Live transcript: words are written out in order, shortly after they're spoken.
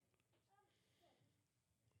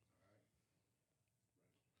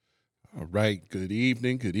All right. Good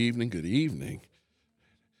evening. Good evening. Good evening.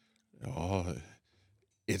 Oh,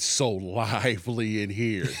 it's so lively in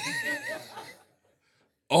here.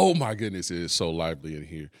 Oh my goodness, it is so lively in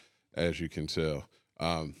here, as you can tell.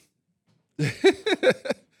 Um,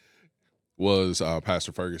 was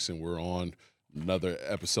Pastor Ferguson. We're on another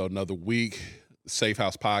episode, another week, Safe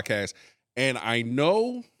House Podcast, and I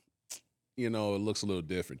know, it looks a little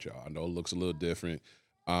different, y'all. I know it looks a little different.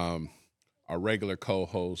 Um, our regular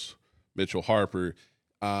co-host Mitchell Harper,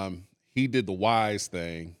 he did the wise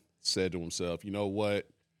thing. Said to himself, "You know what?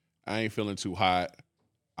 I ain't feeling too hot.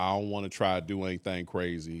 I don't want to try to do anything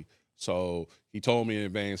crazy." So he told me in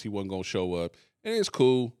advance he wasn't going to show up. And it's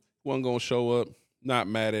cool. He wasn't going to show up. Not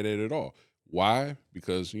mad at it at all. Why?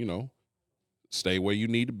 Because, stay where you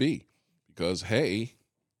need to be. Because, hey,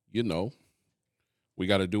 you know, we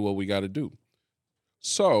got to do what we got to do.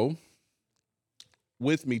 So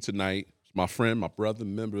with me tonight is my friend, my brother,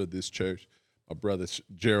 member of this church, my brother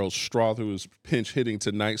Gerald Stroth, who is pinch hitting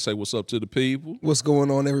tonight. Say what's up to the people. What's going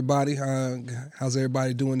on, everybody? How's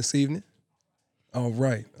everybody doing this evening? All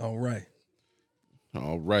right. All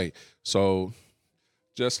right. So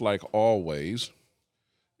just like always,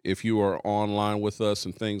 if you are online with us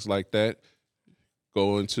and things like that,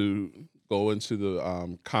 go into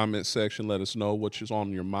the comment section. Let us know what is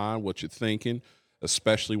on your mind, what you're thinking,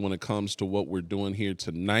 especially when it comes to what we're doing here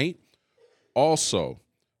tonight. Also,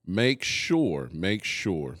 make sure, my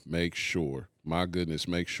goodness,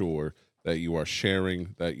 make sure that you are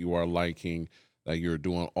sharing, that you are liking, that you're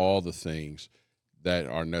doing all the things that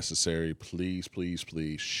are necessary. Please, please,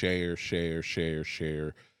 please share.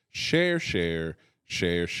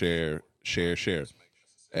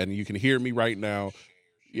 And you can hear me right now.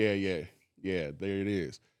 Yeah, there it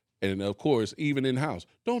is. And of course, even in house,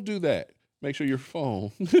 don't do that. Make sure your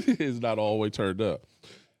phone is not all the way turned up.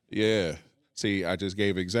 Yeah. See, I just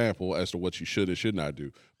gave an example as to what you should and should not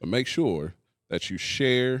do. But make sure that you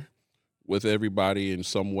share with everybody in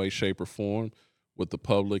some way, shape, or form, with the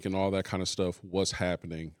public and all that kind of stuff, what's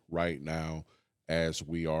happening right now as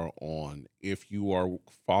we are on. If you are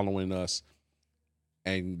following us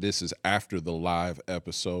and this is after the live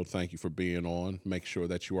episode, thank you for being on. Make sure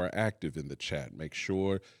that you are active in the chat. Make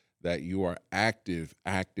sure that you are active.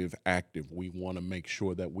 We want to make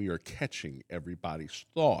sure that we are catching everybody's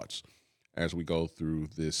thoughts as we go through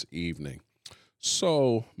this evening.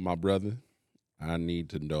 So, my brother, I need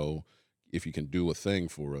to know if you can do a thing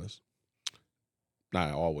for us.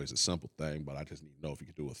 Not always a simple thing, but I just need to know if you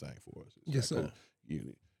can do a thing for us. Yes, sir.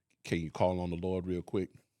 Cool? Can you call on the Lord real quick?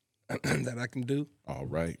 That I can do. All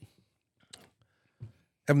right.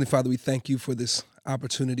 Heavenly Father, we thank you for this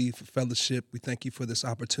opportunity for fellowship. We thank you for this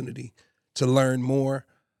opportunity to learn more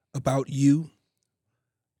about you.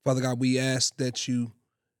 Father God, we ask that you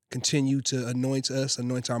continue to anoint us,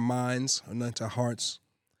 anoint our minds, anoint our hearts.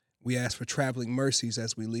 We ask for traveling mercies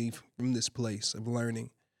as we leave from this place of learning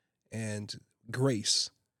and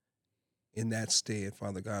grace in that stead,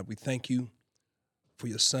 Father God. We thank you for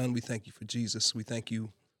your Son. We thank you for Jesus. We thank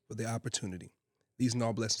you for the opportunity. These and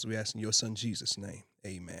all blessings we ask in your Son, Jesus' name.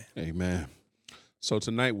 Amen. Amen. So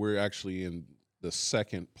tonight we're actually in the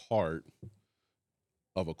second part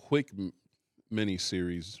of a quick mini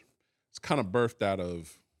series. It's kind of birthed out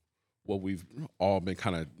of what we've all been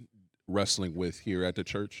kind of wrestling with here at the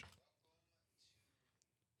church.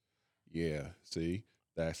 Yeah, see,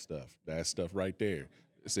 that stuff right there.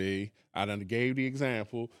 See, I done gave the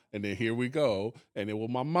example, and then here we go, and it was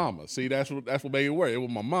my mama. See, that's what made it work. It was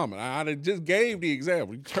my mama. I done just gave the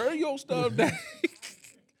example. Turn your stuff down.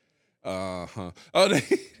 Oh,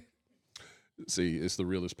 see, it's the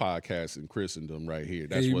realest podcast in Christendom right here.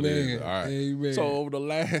 That's Amen. what it is. All right. Amen. So over the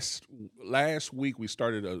last week, we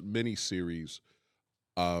started a mini series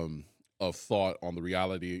of thought on the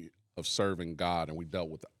reality of serving God, and we dealt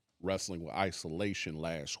with wrestling with isolation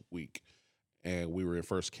last week, and we were in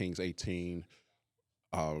 1 Kings 18,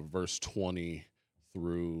 verse 20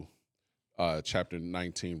 through chapter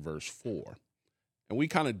 19, verse 4, and we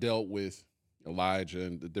kind of dealt with Elijah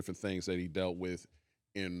and the different things that he dealt with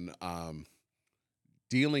in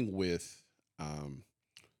dealing with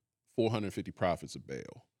 450 prophets of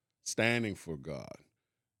Baal, standing for God,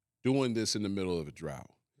 doing this in the middle of a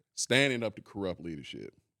drought, standing up to corrupt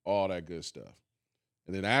leadership, all that good stuff.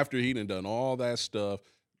 And then after he done all that stuff,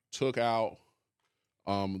 took out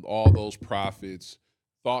all those prophets,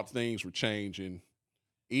 thought things were changing,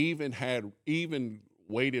 even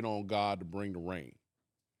waited on God to bring the rain.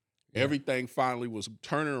 Yeah. Everything finally was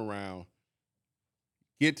turning around.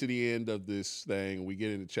 Get to the end of this thing, we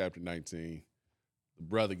get into chapter 19. The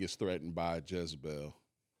brother gets threatened by Jezebel.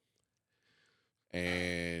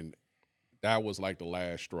 And that was like the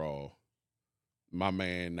last straw. My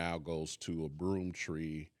man now goes to a broom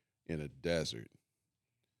tree in a desert.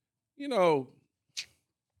 You know,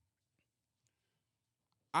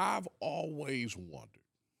 I've always wondered,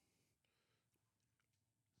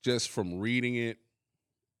 just from reading it,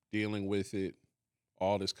 dealing with it,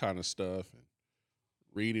 all this kind of stuff, and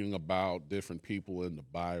reading about different people in the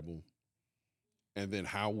Bible, and then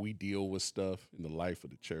how we deal with stuff in the life of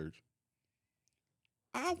the church.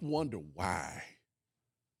 I wonder why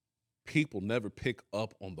people never pick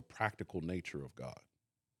up on the practical nature of God.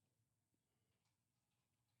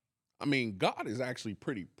 I mean, God is actually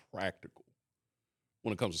pretty practical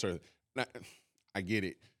when it comes to certain. Now, I get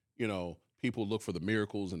it. People look for the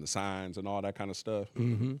miracles and the signs and all that kind of stuff.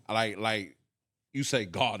 Mm-hmm. Like you say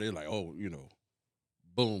God, they're like, oh,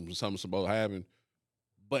 boom, something's supposed to happen.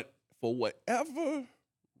 But for whatever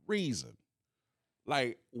reason,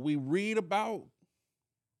 like we read about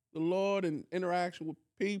the Lord and interaction with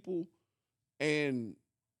people, and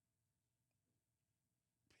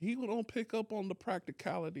people don't pick up on the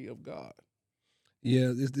practicality of God.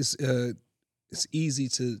 Yeah, it's easy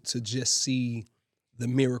to just see the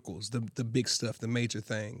miracles, the big stuff, the major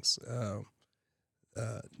things,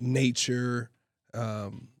 nature,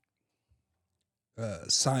 um,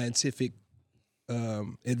 scientific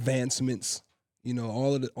advancements.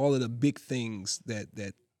 All of the big things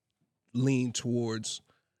that lean towards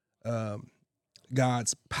um,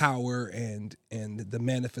 God's power and the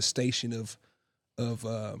manifestation of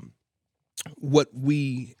what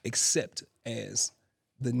we accept as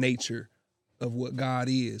the nature of what God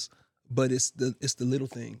is. But it's the little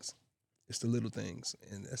things. It's the little things,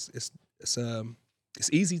 and it's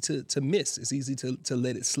easy to miss. It's easy to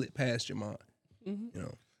let it slip past your mind. Mm-hmm. You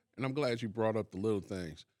know. And I'm glad you brought up the little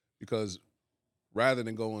things, because rather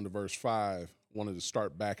than go into verse 5, I wanted to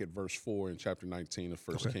start back at verse 4 in chapter 19 of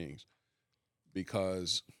First Okay. Kings,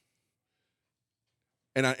 because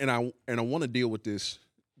I want to deal with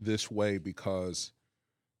this way, because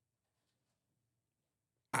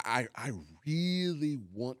I really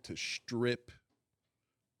want to strip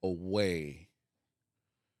away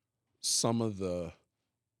some of the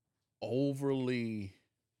overly,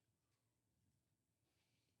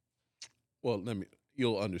 well,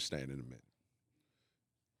 you'll understand in a minute.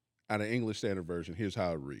 Out of English Standard Version, here's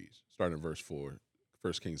how it reads, starting in verse 4,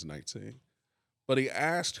 1 Kings 19. But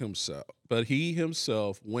he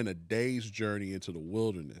himself went a day's journey into the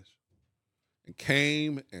wilderness and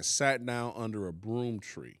came and sat down under a broom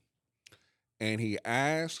tree. And he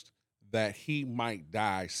asked that he might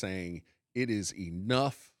die, saying, "It is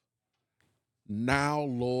enough. Now,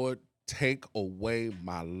 Lord, take away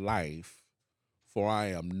my life, for I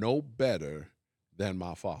am no better than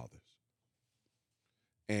my fathers."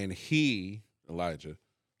 And he, Elijah,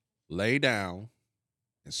 lay down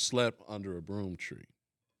and slept under a broom tree.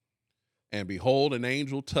 And behold, an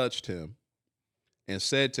angel touched him and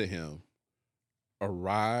said to him,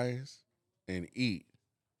 "Arise and eat."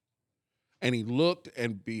 And he looked,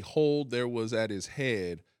 and behold, there was at his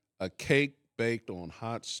head a cake baked on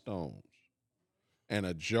hot stones and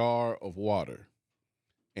a jar of water.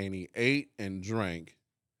 And he ate and drank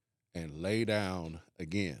and lay down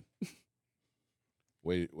again.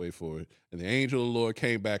 Wait for it. And the angel of the Lord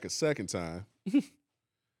came back a second time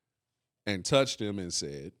and touched him and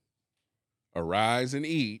said, "Arise and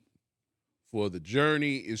eat, for the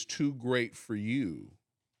journey is too great for you."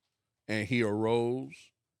 And he arose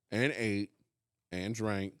and ate and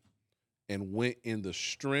drank and went in the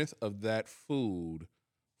strength of that food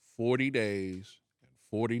 40 days and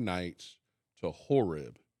 40 nights to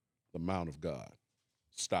Horeb, the Mount of God.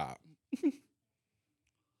 Stop.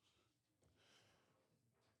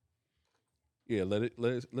 Yeah,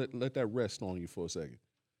 let that rest on you for a second.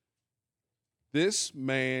 This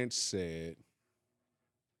man said,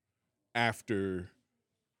 after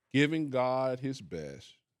giving God his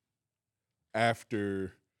best,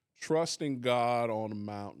 after trusting God on the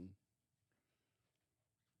mountain,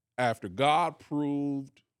 after God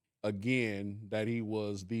proved again that he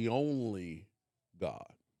was the only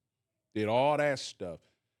God, did all that stuff,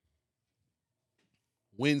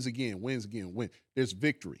 wins again, win. There's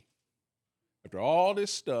victory. After all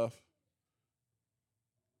this stuff,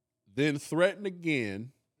 then threatened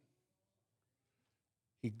again,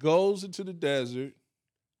 he goes into the desert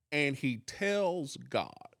and he tells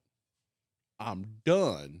God, "I'm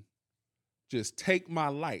done. Just take my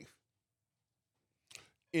life."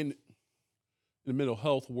 In the mental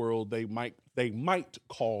health world, they might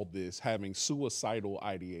call this having suicidal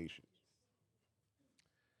ideation.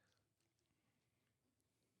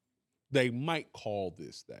 They might call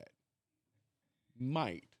this that.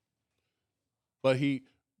 Might. But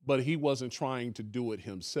but he wasn't trying to do it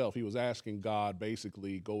himself. He was asking God,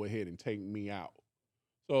 basically, go ahead and take me out.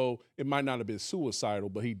 So it might not have been suicidal,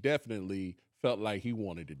 but he definitely felt like he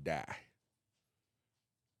wanted to die.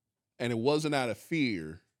 And it wasn't out of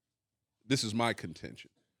fear. This is my contention.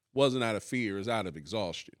 It wasn't out of fear, it's out of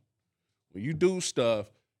exhaustion. When you do stuff,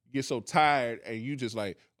 you get so tired and you just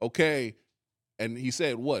like, okay. And he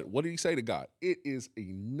said, what? What did he say to God? It is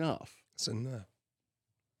enough. It's enough.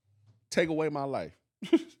 Take away my life.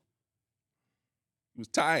 He was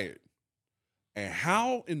tired. And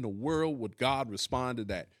how in the world would God respond to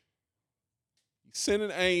that? He sent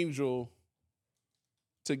an angel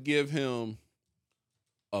to give him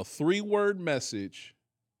a 3-word message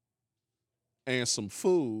and some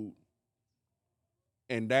food,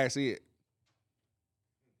 and that's it.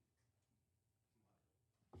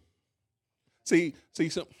 See,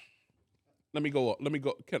 so let me go.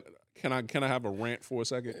 Can I have a rant for a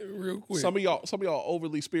second? Real quick. Some of y'all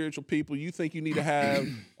overly spiritual people, you think you need to have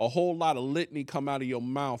a whole lot of litany come out of your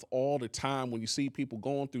mouth all the time when you see people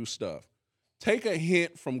going through stuff. Take a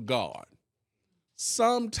hint from God.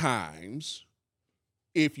 Sometimes,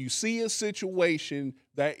 if you see a situation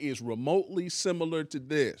that is remotely similar to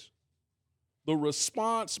this, the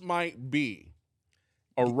response might be,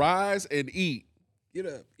 arise and eat. Get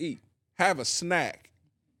up, eat. Have a snack.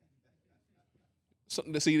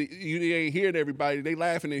 Something to see, you ain't hearing everybody, they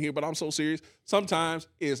laughing in here, but I'm so serious. Sometimes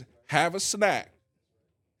is have a snack.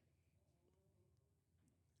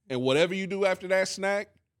 And whatever you do after that snack,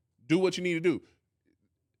 do what you need to do.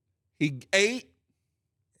 He ate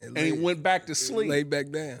and he went back to sleep. Lay back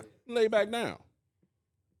down. Lay back down.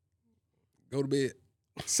 Go to bed.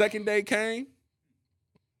 Second day came,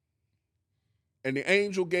 and the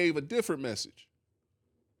angel gave a different message.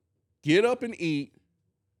 Get up and eat,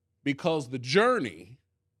 because the journey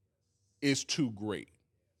is too great.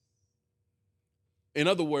 In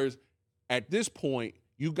other words, at this point,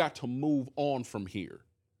 you got to move on from here.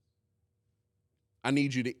 I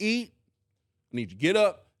need you to eat. I need you to get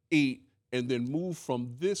up, eat, and then move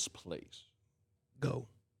from this place. Go.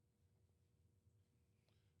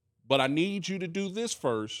 But I need you to do this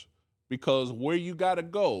first, because where you got to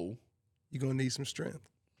go, you're going to need some strength.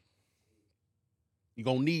 You're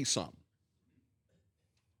going to need something.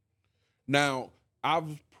 Now,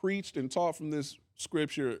 I've preached and taught from this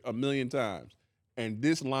scripture a million times, and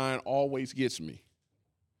this line always gets me.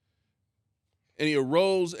 And he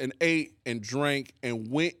arose and ate and drank and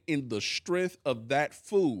went in the strength of that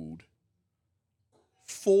food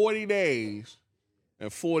 40 days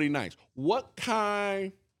and 40 nights. What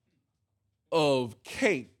kind of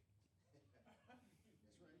cake?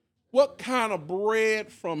 What kind of bread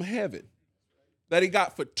from heaven that he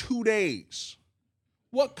got for 2 days?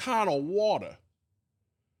 What kind of water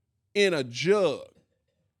in a jug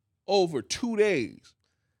over 2 days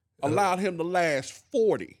allowed him to last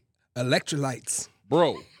 40? Electrolytes.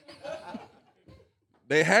 Bro,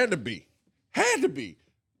 they had to be. Had to be.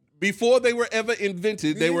 Before they were ever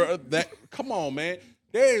invented, they were that. Come on, man.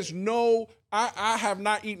 There is no, I have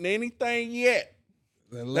not eaten anything yet.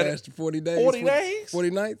 That lasted 40 days. 40 days? 40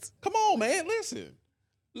 nights. Come on, man.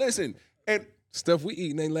 Listen. And stuff we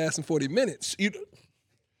eating ain't lasting 40 minutes.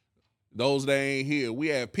 Those that ain't here, we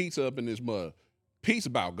have pizza up in this mud. Pizza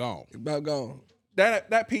about gone. About gone.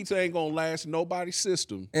 That pizza ain't gonna last in nobody's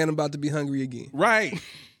system. And I'm about to be hungry again. Right.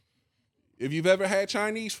 If you've ever had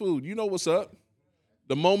Chinese food, you know what's up.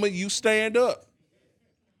 The moment you stand up,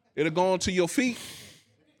 it'll go onto your feet.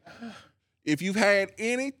 If you've had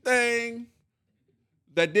anything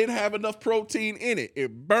that didn't have enough protein in it,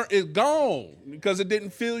 it's gone because it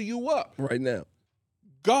didn't fill you up. Right now.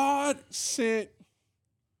 God sent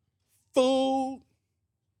food,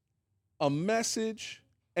 a message,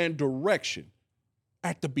 and direction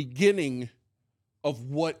at the beginning of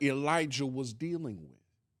what Elijah was dealing with.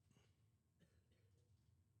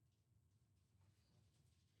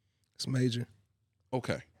 It's major.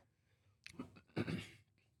 Okay.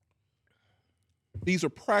 These are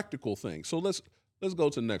practical things. So let's go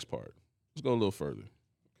to the next part. Let's go a little further.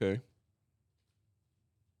 Okay.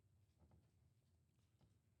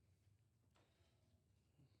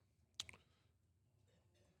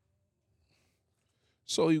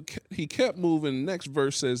 So he kept moving. Next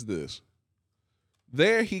verse says this.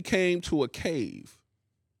 There he came to a cave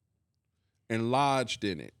and lodged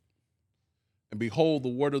in it. And behold, the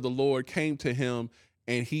word of the Lord came to him,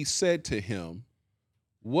 and he said to him,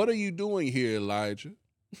 what are you doing here, Elijah?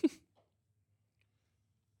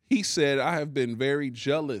 He said, I have been very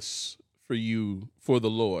jealous for you, for the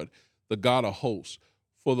Lord, the God of hosts.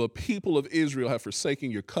 For the people of Israel have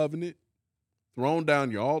forsaken your covenant, thrown down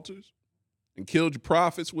your altars, and killed your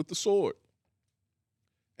prophets with the sword.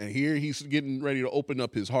 And here he's getting ready to open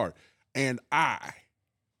up his heart. And I,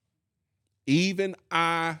 even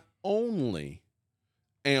I only,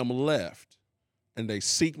 am left, and they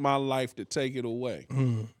seek my life to take it away.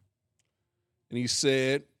 Mm. And he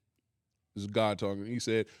said, this is God talking, he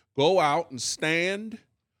said, go out and stand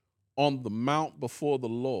on the mount before the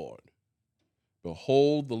Lord.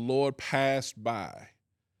 Behold, the Lord passed by,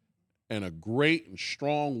 and a great and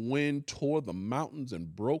strong wind tore the mountains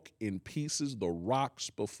and broke in pieces the rocks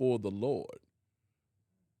before the Lord.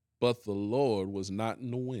 But the Lord was not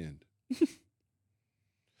in the wind.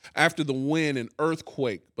 After the wind, an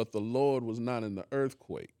earthquake, but the Lord was not in the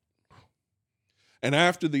earthquake. And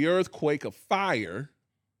after the earthquake, a fire,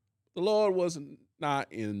 the Lord was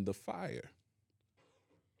not in the fire.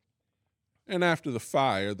 And after the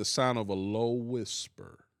fire, the sound of a low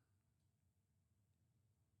whisper.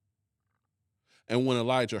 And when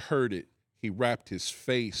Elijah heard it, he wrapped his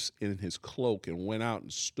face in his cloak and went out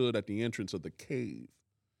and stood at the entrance of the cave.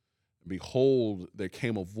 And behold, there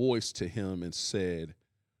came a voice to him and said,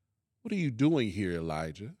 what are you doing here,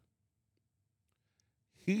 Elijah?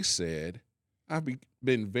 He said, I've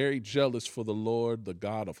been very jealous for the Lord, the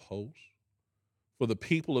God of hosts. For the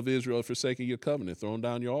people of Israel have forsaken your covenant, thrown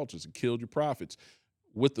down your altars, and killed your prophets.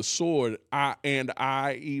 With the sword, I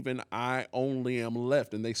only am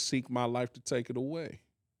left, and they seek my life to take it away.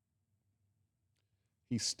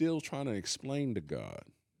 He's still trying to explain to God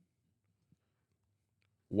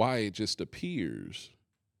why it just appears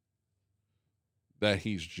that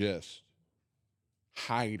he's just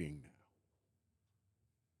hiding now.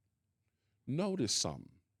 Notice something.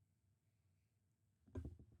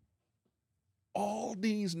 All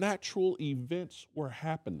these natural events were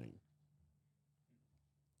happening.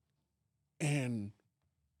 And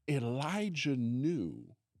Elijah knew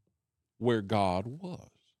where God was.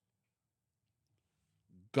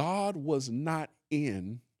 God was not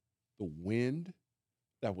in the wind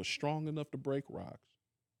that was strong enough to break rocks,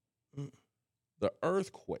 the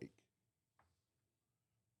earthquake,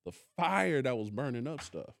 the fire that was burning up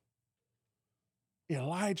stuff.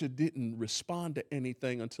 Elijah didn't respond to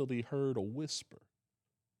anything until he heard a whisper.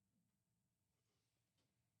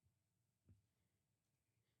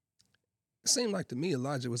 It seemed like to me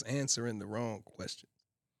Elijah was answering the wrong question.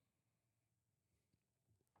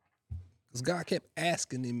 Because God kept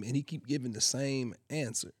asking him and he kept giving the same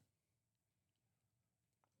answer.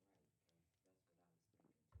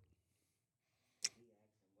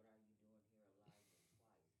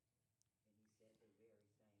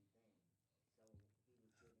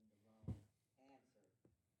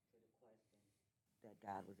 That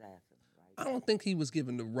God was asking, right? I don't think he was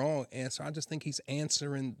giving the wrong answer. I just think he's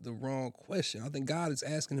answering the wrong question. I think God is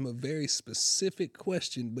asking him a very specific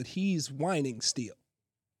question, but he's whining still.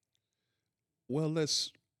 Well,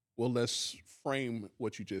 let's frame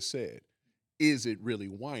what you just said. Is it really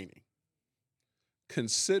whining?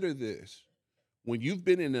 Consider this. When you've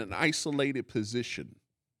been in an isolated position,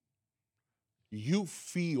 you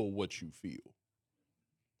feel what you feel.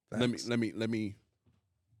 Facts.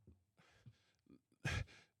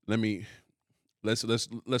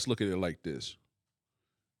 Let's look at it like this.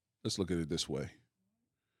 Let's look at it this way.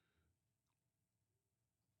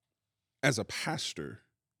 As a pastor,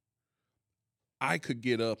 I could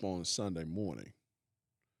get up on a Sunday morning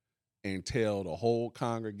and tell the whole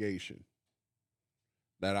congregation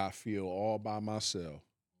that I feel all by myself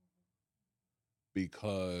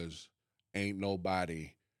because ain't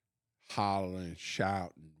nobody hollering,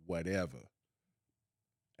 shouting, whatever.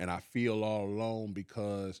 And I feel all alone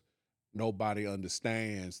because nobody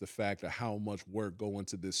understands the fact of how much work go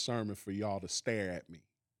into this sermon for y'all to stare at me.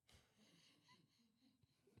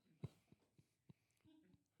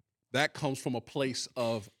 That comes from a place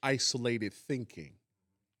of isolated thinking.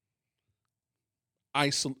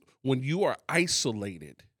 When you are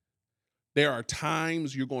isolated, there are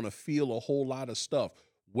times you're going to feel a whole lot of stuff,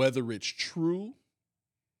 whether it's true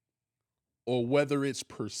or whether it's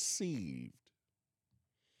perceived.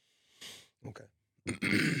 Okay.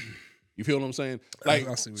 You feel what I'm saying? I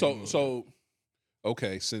Like, see what you mean. so,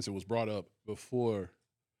 okay, since it was brought up before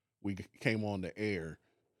we came on the air,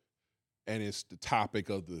 and it's the topic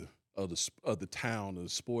of the town, of the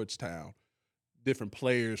sports town, different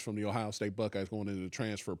players from the Ohio State Buckeyes going into the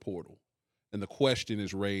transfer portal, and the question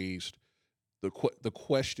is raised. The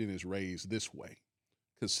question is raised this way.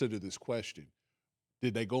 Consider this question: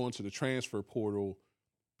 did they go into the transfer portal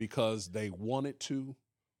because they wanted to,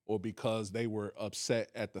 or because they were upset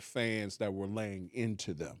at the fans that were laying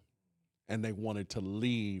into them, and they wanted to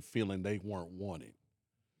leave feeling they weren't wanted?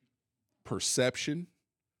 Perception,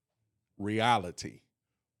 reality.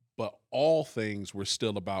 But all things were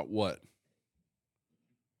still about what?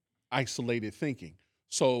 isolated thinking.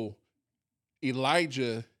 So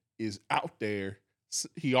Elijah is out there.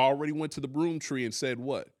 He already went to the broom tree and said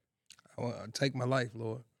what? I want to take my life,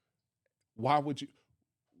 Lord. Why would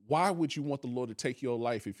you want the Lord to take your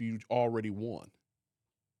life if you already won?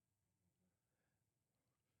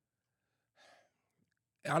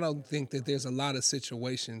 I don't think that there's a lot of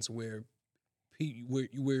situations where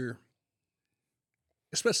we're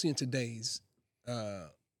especially in today's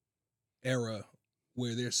era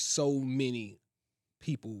where there's so many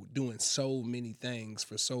people doing so many things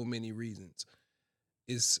for so many reasons.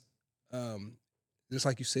 It's just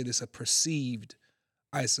like you said, it's a perceived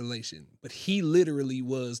isolation. But he literally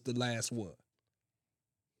was the last one.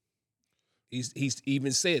 He's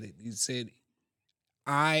even said it. He said,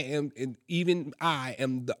 I am, and even I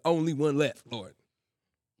am the only one left, Lord.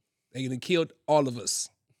 They done killed all of us.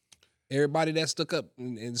 Everybody that stuck up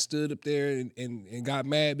and stood up there and got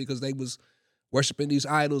mad because they was worshiping these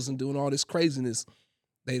idols and doing all this craziness,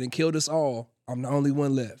 they done killed us all. I'm the only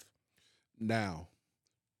one left. Now,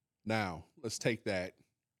 let's take that.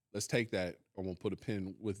 I'm going to put a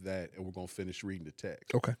pin with that, and we're going to finish reading the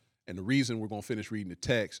text. Okay. And the reason we're going to finish reading the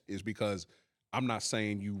text is because I'm not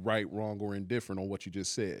saying you right, wrong, or indifferent on what you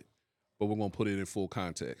just said, but we're going to put it in full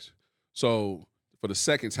context. So for the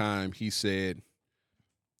second time, he said,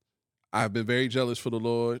 I have been very jealous for the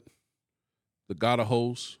Lord, the God of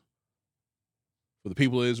hosts, for the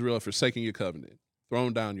people of Israel have forsaken your covenant,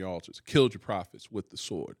 thrown down your altars, killed your prophets with the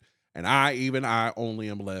sword. And I, even I, only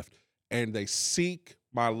am left, and they seek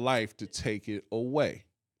my life to take it away.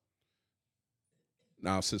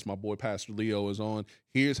 Now, since my boy Pastor Leo is on,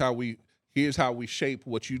 here's how we shape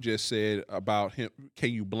what you just said about him.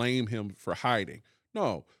 Can you blame him for hiding?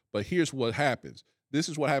 No, but here's what happens. This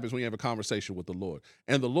is what happens when you have a conversation with the Lord.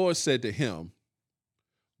 And the Lord said to him,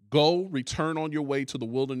 go, return on your way to the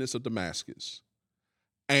wilderness of Damascus.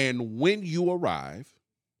 And when you arrive,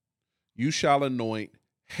 you shall anoint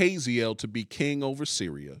Hazael to be king over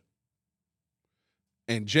Syria.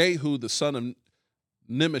 And Jehu, the son of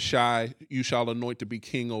Nimshi, you shall anoint to be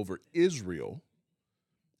king over Israel.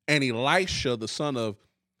 And Elisha, the son of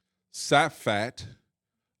Shaphat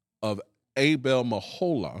of Abel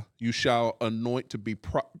Maholah, you shall anoint to be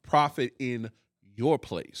prophet in your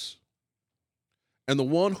place. And the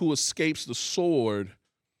one who escapes the sword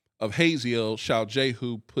of Hazael shall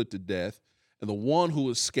Jehu put to death, and the one who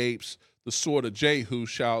escapes the sword of Jehu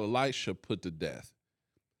shall Elisha put to death.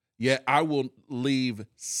 Yet I will leave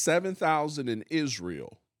 7,000 in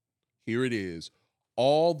Israel. Here it is,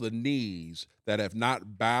 all the knees that have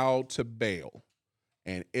not bowed to Baal,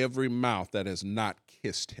 and every mouth that has not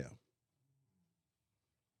kissed him.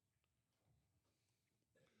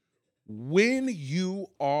 When you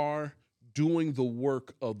are doing the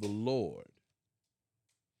work of the Lord,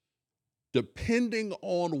 depending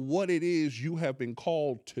on what it is you have been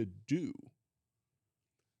called to do,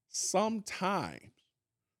 sometimes,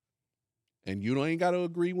 and you ain't got to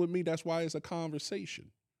agree with me, that's why it's a conversation.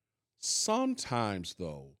 Sometimes,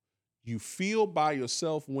 though, you feel by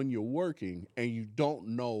yourself when you're working and you don't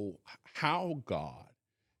know how God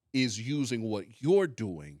is using what you're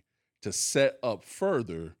doing to set up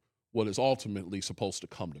further what is ultimately supposed to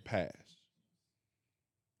come to pass.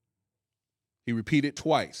 He repeated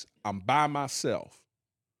twice, I'm by myself.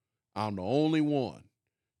 I'm the only one.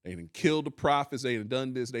 They done killed the prophets. They done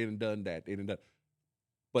done this. They done done that. They done done.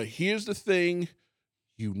 But here's the thing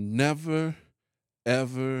you never,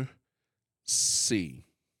 ever see.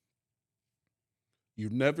 You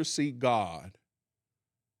never see God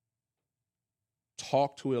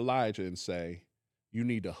talk to Elijah and say, you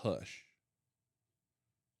need to hush.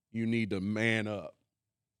 You need to man up.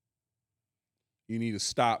 You need to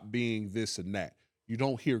stop being this and that. You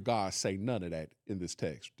don't hear God say none of that in this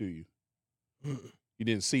text, do you? You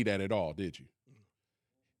didn't see that at all, did you?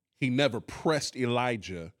 He never pressed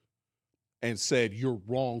Elijah and said, you're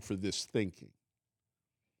wrong for this thinking.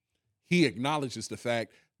 He acknowledges the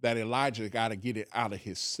fact that Elijah got to get it out of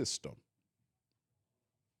his system.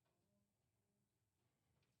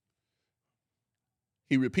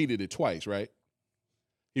 He repeated it twice, right?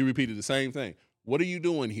 He repeated the same thing. What are you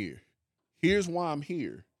doing here? Here's why I'm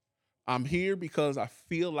here. I'm here because I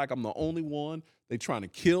feel like I'm the only one. They trying to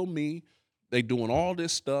kill me. They doing all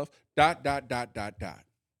this stuff. ...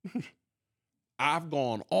 I've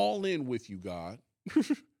gone all in with you, God.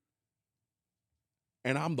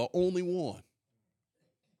 And I'm the only one.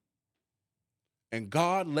 And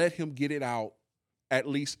God let him get it out, at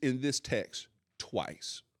least in this text,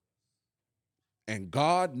 twice. And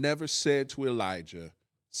God never said to Elijah,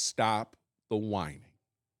 stop the whining.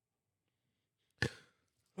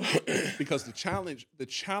 Because the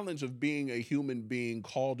challenge of being a human being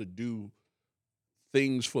called to do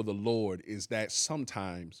things for the Lord is that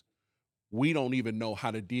sometimes we don't even know how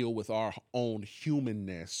to deal with our own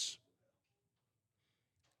humanness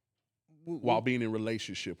while being in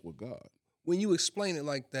relationship with God. When you explain it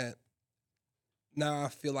like that, now I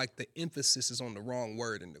feel like the emphasis is on the wrong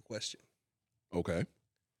word in the question. Okay.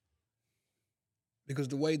 Because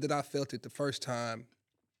the way that I felt it the first time,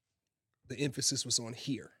 the emphasis was on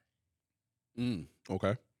here.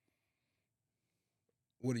 Okay.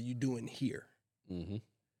 What are you doing here? Mm-hmm.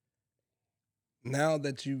 Now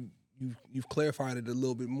that you've clarified it a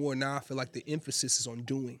little bit more, now I feel like the emphasis is on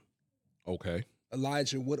doing. Okay.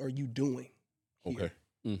 Elijah, what are you doing here? Okay.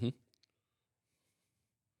 Mm-hmm.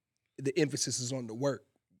 The emphasis is on the work.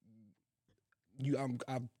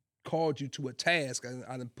 I've called you to a task.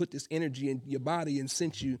 I done put this energy in your body and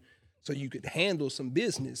sent you so you could handle some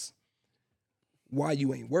business while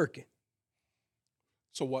you ain't working.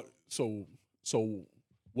 So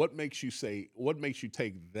what makes you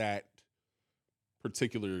take that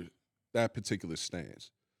particular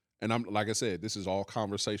stance? And I'm like I said, this is all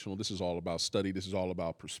conversational. This is all about study. This is all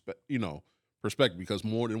about perspective, because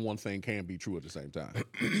more than one thing can be true at the same time.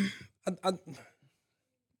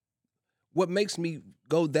 What makes me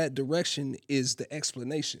go that direction is the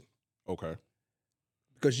explanation. Okay.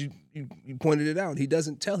 Because you pointed it out. He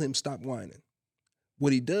doesn't tell him stop whining.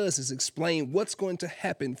 What he does is explain what's going to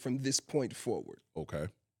happen from this point forward. Okay.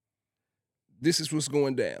 This is what's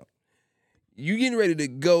going down. You getting ready to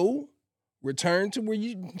go, return to where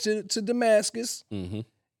to Damascus,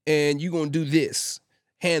 and you're gonna do this,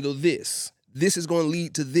 handle this. This is gonna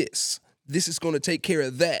lead to this. This is gonna take care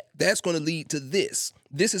of that. That's gonna lead to this.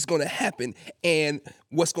 This is gonna happen, and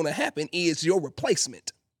what's gonna happen is your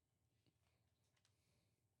replacement.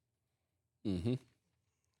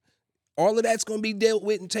 All of that's gonna be dealt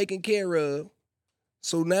with and taken care of.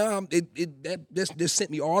 So now that just sent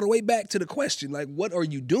me all the way back to the question, like, what are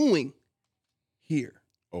you doing here?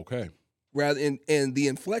 Okay. And the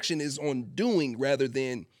inflection is on doing rather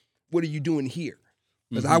than what are you doing here?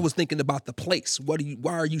 Because I was thinking about the place. Why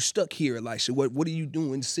are you stuck here, Elisha? What are you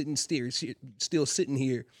doing still sitting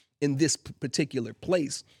here in this particular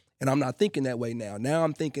place? And I'm not thinking that way now. Now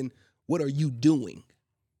I'm thinking, what are you doing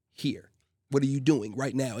here? What are you doing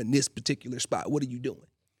right now in this particular spot? What are you doing?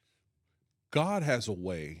 God has a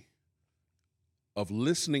way of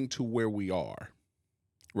listening to where we are,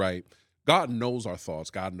 right? God knows our thoughts.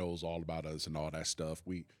 God knows all about us and all that stuff.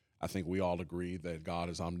 I think we all agree that God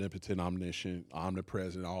is omnipotent, omniscient,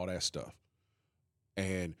 omnipresent, all that stuff.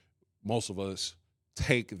 And most of us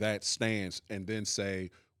take that stance and then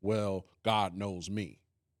say, well, God knows me.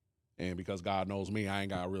 And because God knows me, I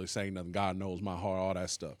ain't got to really say nothing. God knows my heart, all that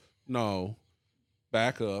stuff. No,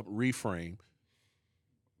 back up, reframe.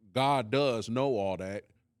 God does know all that,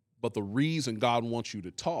 but the reason God wants you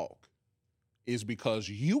to talk is because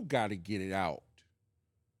you got to get it out.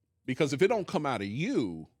 Because if it don't come out of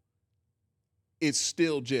you, it's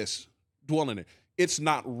still just dwelling it. It's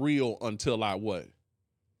not real until I what?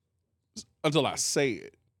 Until I say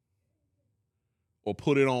it or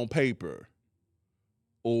put it on paper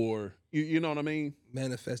or, you know what I mean?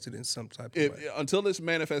 Manifested in some type of way. Until it's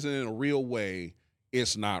manifested in a real way,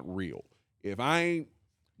 it's not real. If I ain't,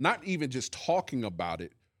 not even just talking about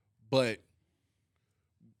it, but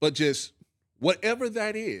just whatever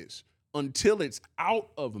that is, until it's out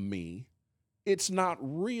of me, it's not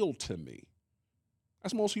real to me.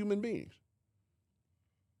 That's most human beings.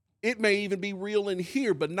 It may even be real in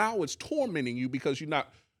here, but now it's tormenting you because you're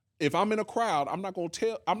not. If I'm in a crowd, I'm not going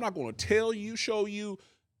to tell you, show you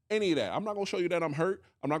any of that. I'm not going to show you that I'm hurt.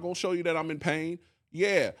 I'm not going to show you that I'm in pain.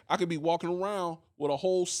 Yeah, I could be walking around with a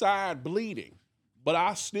whole side bleeding, but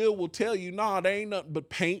I still will tell you, nah, there ain't nothing but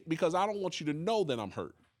paint because I don't want you to know that I'm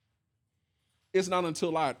hurt. It's not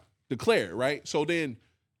until I declare it, right? So then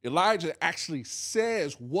Elijah actually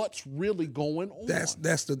says what's really going on.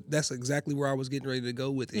 That's exactly where I was getting ready to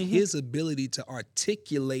go with it. His ability to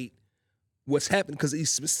articulate what's happened, because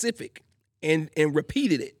he's specific and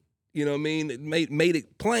repeated it. You know what I mean? It made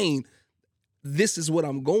it plain. This is what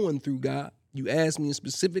I'm going through, God. You asked me a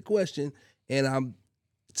specific question, and I'm,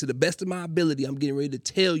 to the best of my ability, I'm getting ready to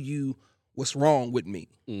tell you what's wrong with me.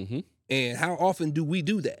 And how often do we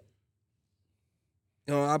do that?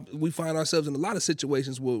 You know, we find ourselves in a lot of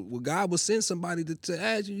situations where God will send somebody to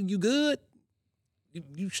ask you, you good?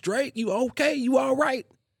 You straight? You okay? You all right?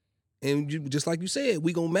 And just like you said,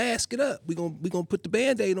 we gonna mask it up. We gonna put the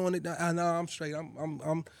Band-Aid on it. No, I'm straight.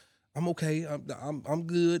 I'm okay. I'm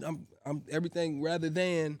good. I'm everything, rather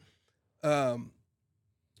than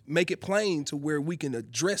make it plain to where we can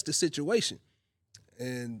address the situation.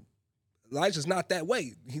 And Elijah's not that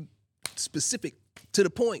way. He specific to the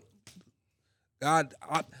point. God,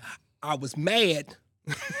 I was mad.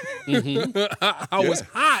 I was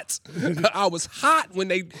hot. I was hot when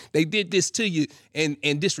they did this to you and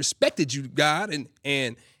disrespected you, God,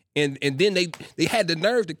 and then they had the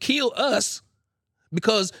nerve to kill us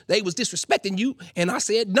because they was disrespecting you, and I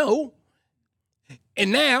said no.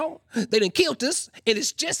 And now they done killed us, and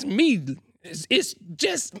it's just me. It's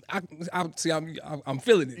just I'm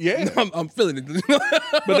feeling it. Yeah. I'm feeling it.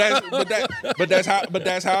 but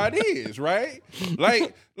that's how it is, right?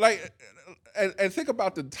 Like and think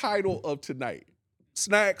about the title of tonight: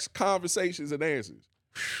 Snacks, Conversations, and Answers.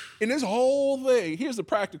 In this whole thing, here's the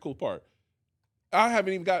practical part. We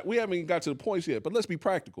haven't even got to the points yet, but let's be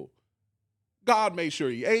practical. God made sure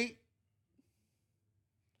he ate.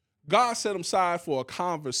 God set him aside for a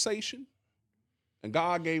conversation, and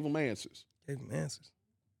God gave him answers. Gave him answers.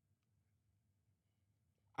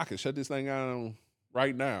 I can shut this thing down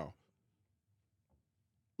right now.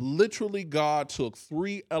 Literally, God took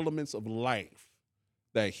 3 elements of life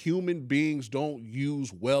that human beings don't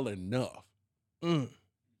use well enough to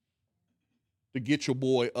get your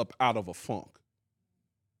boy up out of a funk.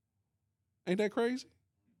 Ain't that crazy?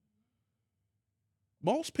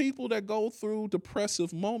 Most people that go through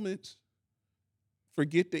depressive moments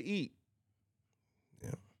forget to eat.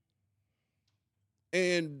 Yeah.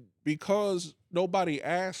 And because nobody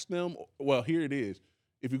asked them, well, here it is.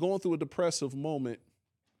 If you're going through a depressive moment,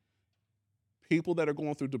 people that are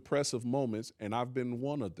going through depressive moments, and I've been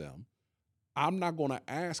one of them, I'm not going to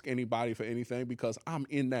ask anybody for anything because I'm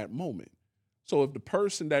in that moment. So if the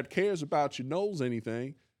person that cares about you knows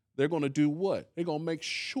anything, they're going to do what? They're going to make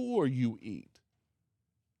sure you eat.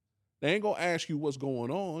 They ain't going to ask you what's going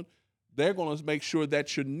on. They're going to make sure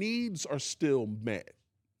that your needs are still met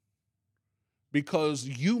because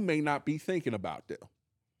you may not be thinking about them.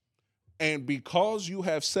 And because you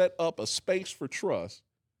have set up a space for trust,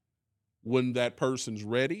 when that person's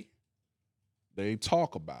ready, they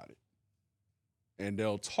talk about it. And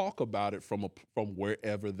they'll talk about it from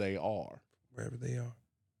wherever they are. Wherever they are.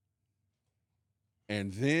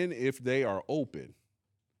 And then if they are open,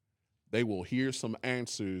 they will hear some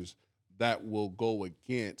answers that will go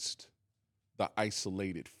against the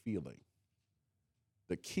isolated feeling.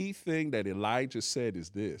 The key thing that Elijah said is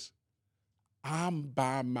this: I'm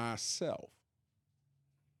by myself.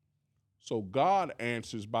 So God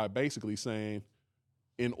answers by basically saying,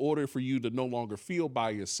 in order for you to no longer feel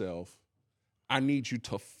by yourself, I need you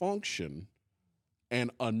to function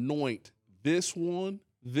and anoint this one,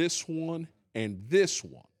 and this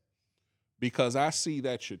one, because I see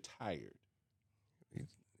that you're tired.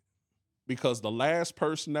 Because the last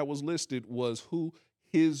person that was listed was who?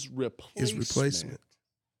 His replacement. His replacement.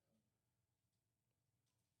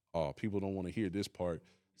 Oh, people don't want to hear this part.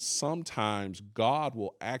 Sometimes God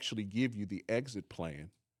will actually give you the exit plan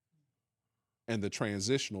and the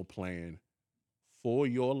transitional plan for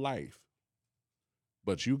your life.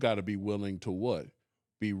 But you got to be willing to what?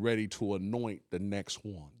 Be ready to anoint the next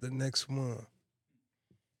one. The next one.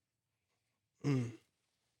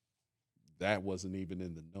 That wasn't even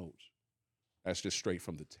in the notes. That's just straight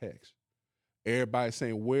from the text. Everybody's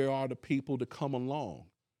saying, where are the people to come along?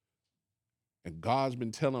 And God's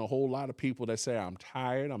been telling a whole lot of people that say, I'm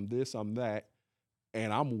tired, I'm this, I'm that.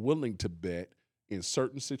 And I'm willing to bet in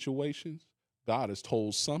certain situations, God has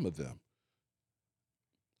told some of them,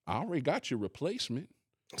 I already got your replacement.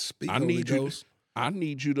 Speak, I Holy need Ghost. I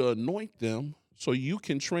need you to anoint them so you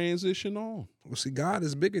can transition on. Well, see, God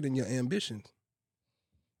is bigger than your ambitions.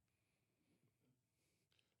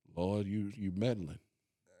 Lord, you meddling.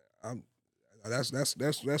 That's what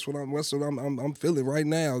I'm feeling right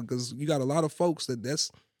now, because you got a lot of folks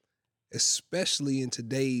that's especially in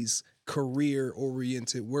today's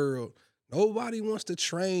career-oriented world. Nobody wants to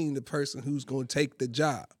train the person who's going to take the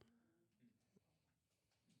job.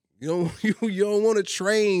 You don't want to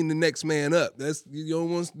train the next man up. You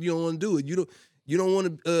don't want to do it. You don't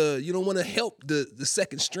want to help the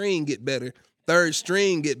second string get better, third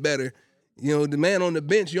string get better. You know, the man on the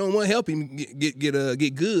bench, you don't want to help him get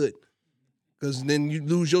good, because then you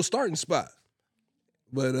lose your starting spot.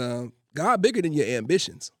 But God bigger than your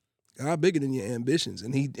ambitions. God bigger than your ambitions,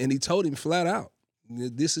 and he told him flat out,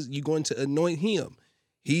 this is, you're going to anoint him.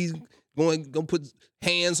 He's going to put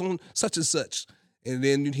hands on such and such, and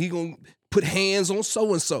then he going to put hands on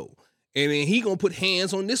so and so, and then he going to put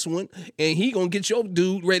hands on this one, and he going to get your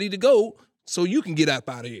dude ready to go so you can get up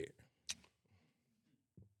out of here.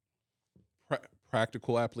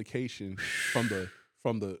 Practical application from the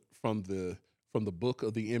book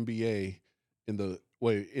of the NBA in the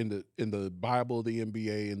Bible of the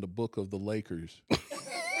NBA in the book of the Lakers.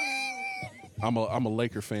 I'm a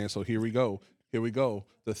Laker fan, so here we go. Here we go.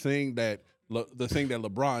 The thing that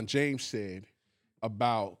LeBron James said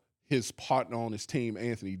about his partner on his team,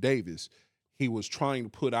 Anthony Davis, he was trying to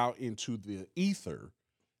put out into the ether.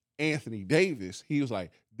 Anthony Davis, he was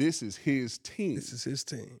like, "This is his team." This is his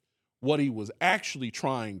team. What he was actually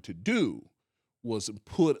trying to do was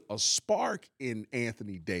put a spark in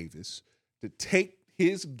Anthony Davis to take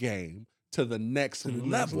his game to the next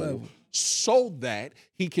level so that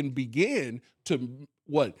he can begin to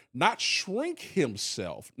not shrink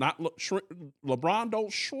himself, LeBron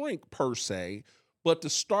don't shrink per se, but to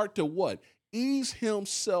start to ease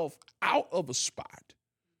himself out of a spot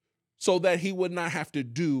so that he would not have to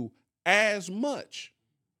do as much.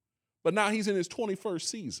 But now he's in his 21st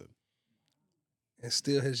season. And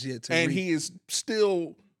still has yet to and he is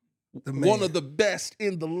still one of the best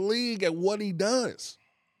in the league at what he does.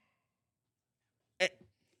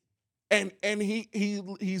 And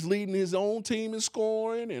he's leading his own team in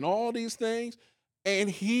scoring and all these things. And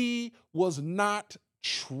he was not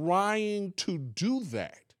trying to do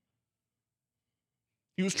that.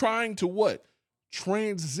 He was trying to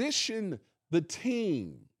transition the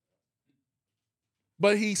team.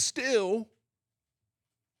 But he's still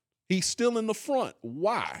in the front.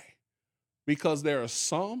 Why? Because there are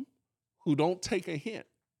some who don't take a hint.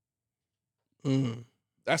 Mm-hmm.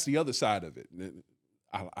 That's the other side of it.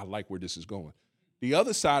 I like where this is going. The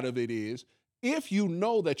other side of it is, if you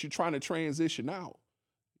know that you're trying to transition out,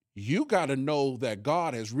 you got to know that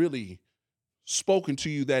God has really spoken to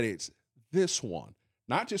you that it's this one,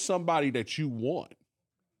 not just somebody that you want.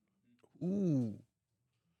 Ooh.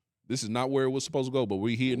 This is not where it was supposed to go, but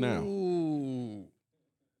we're here now. Ooh,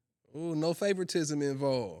 no favoritism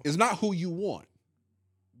involved. It's not who you want.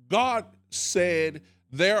 God said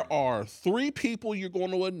there are 3 people you're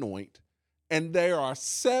going to anoint, and there are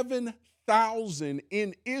 7,000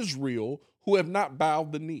 in Israel who have not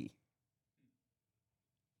bowed the knee.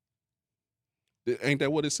 Ain't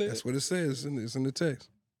that what it says? That's what it says. It's in the text.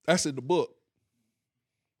 That's in the book.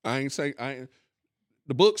 The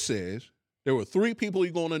book says there were 3 people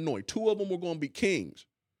you're going to anoint. 2 of them were going to be kings,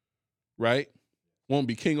 right? One would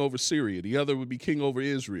be king over Syria. The other would be king over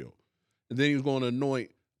Israel. And then he was going to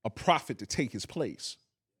anoint a prophet to take his place.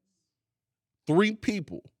 3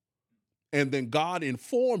 people. And then God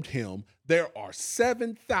informed him there are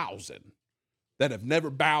 7,000 that have never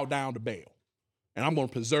bowed down to Baal. And I'm going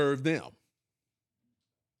to preserve them.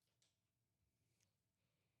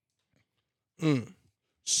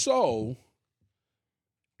 So,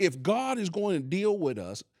 if God is going to deal with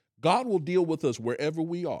us, God will deal with us wherever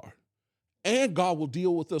we are. And God will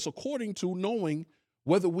deal with us according to knowing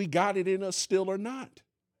whether we got it in us still or not.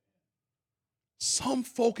 Some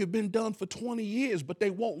folk have been done for 20 years, but they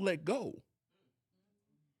won't let go.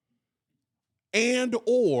 And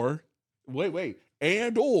or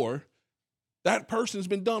that person's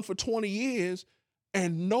been done for 20 years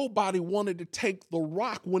and nobody wanted to take the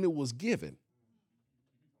rock when it was given.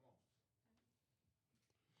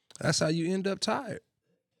 That's how you end up tired.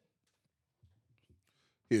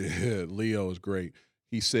 Yeah, Leo is great.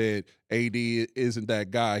 He said AD isn't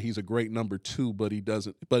that guy. He's a great number 2, but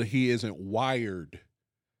he isn't wired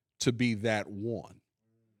to be that one.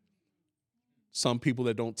 Some people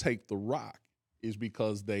that don't take the rock is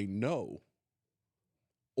because they know.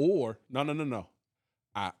 Or no.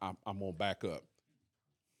 I'm gonna back up.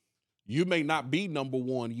 You may not be number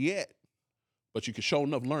 1 yet, but you can sure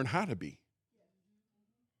enough learn how to be.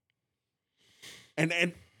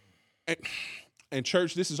 And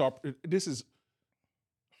church, this is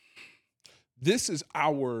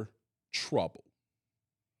our trouble.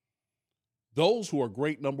 Those who are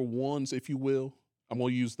great number 1s, if you will, I'm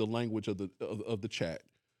going to use the language of the chat.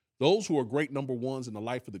 Those who are great number 1s in the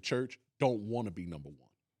life of the church don't want to be number 1.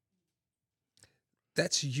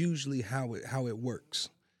 That's usually how it works.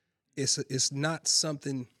 It's not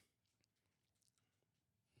something,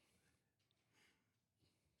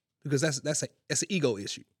 because that's an ego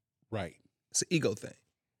issue. Right. It's an ego thing.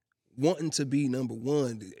 Wanting to be number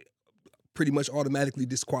 1 pretty much automatically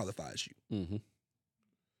disqualifies you.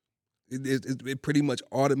 Mm-hmm. It pretty much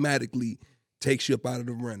automatically takes you up out of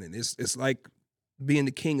the running. It's like being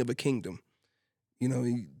the king of a kingdom. You know,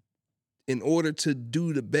 in order to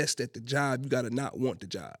do the best at the job, you got to not want the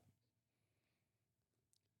job.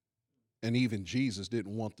 And even Jesus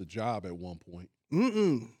didn't want the job at one point.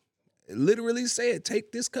 It literally said,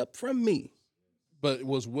 "Take this cup from me." But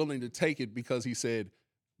was willing to take it because he said,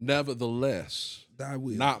 "Nevertheless, thy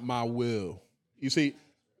will, not my will." You see,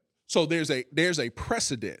 so there's a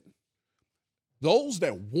precedent. Those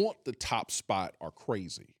that want the top spot are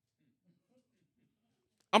crazy.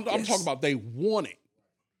 I'm talking about they want it.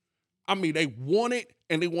 I mean, they want it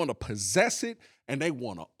and they want to possess it and they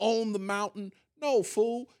want to own the mountain. No,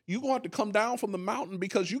 fool. You're going to have to come down from the mountain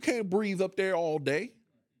because you can't breathe up there all day.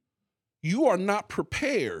 You are not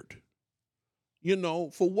prepared,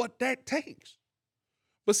 for what that takes.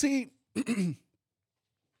 But see,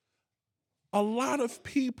 a lot of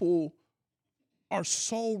people are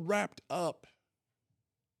so wrapped up.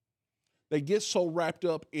 They get so wrapped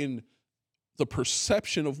up in the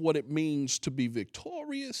perception of what it means to be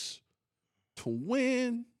victorious, to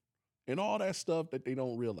win, and all that stuff that they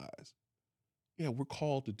don't realize. Yeah, we're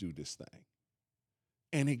called to do this thing.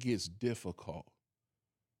 And it gets difficult.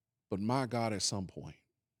 But my God, at some point,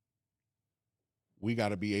 we got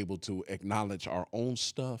to be able to acknowledge our own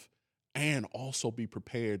stuff and also be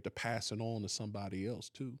prepared to pass it on to somebody else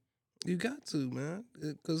too. You got to, man,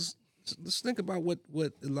 because let's think about what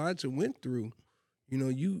Elijah went through.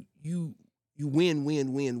 You win.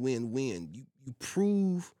 You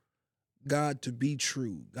prove God to be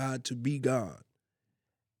true, God to be God,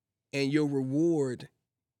 and your reward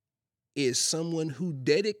is someone who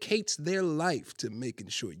dedicates their life to making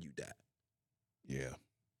sure you die. Yeah.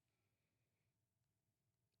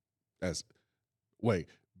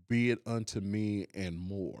 Be it unto me and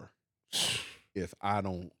more. If I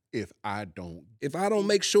don't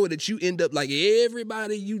make sure that you end up like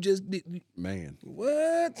everybody you just did. Man.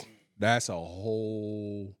 What? That's a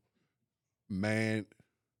whole, man.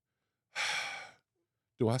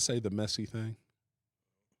 Do I say the messy thing?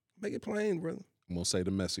 Make it plain, brother. I'm going to say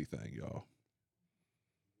the messy thing, y'all.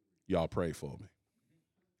 Y'all pray for me.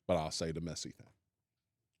 But I'll say the messy thing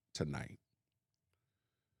tonight.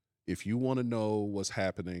 If you want to know what's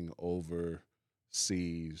happening overseas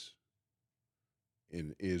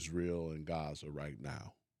in Israel and Gaza right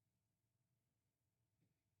now,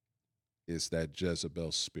 it's that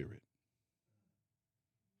Jezebel spirit.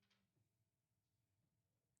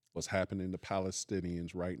 What's happening to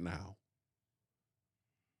Palestinians right now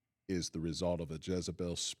is the result of a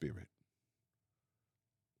Jezebel spirit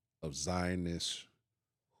of Zionists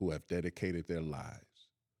who have dedicated their lives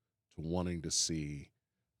to wanting to see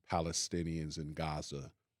Palestinians in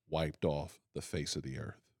Gaza wiped off the face of the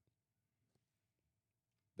earth.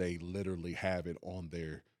 They literally have it on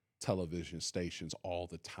their television stations all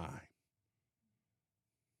the time.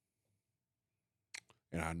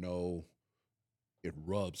 And I know it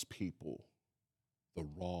rubs people the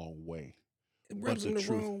wrong way. It rubs them the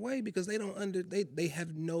wrong way because they don't they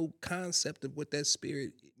have no concept of what that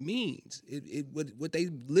spirit means. What they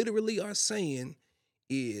literally are saying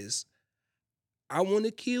is, I want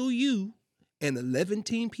to kill you and 11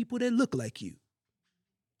 people that look like you.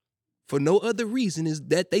 For no other reason is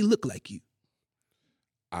that they look like you.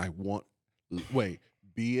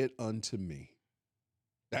 Be it unto me.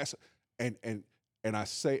 That's and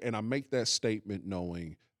I make that statement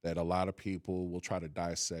knowing that a lot of people will try to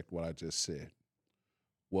dissect what I just said.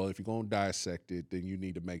 Well, if you're going to dissect it, then you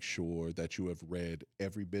need to make sure that you have read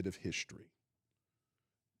every bit of history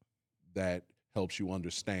that helps you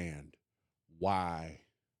understand why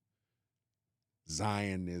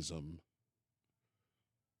Zionism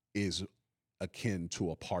is akin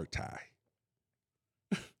to apartheid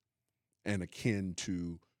and akin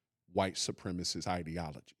to white supremacist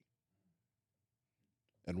ideology,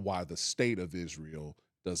 and why the state of Israel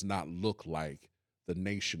does not look like the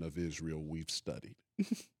nation of Israel we've studied.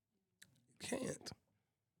 Can't.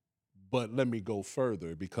 But let me go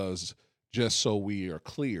further, because just so we are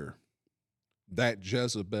clear, that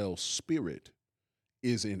Jezebel spirit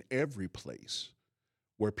is in every place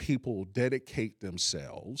where people dedicate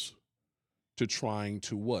themselves to trying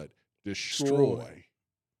to what? Destroy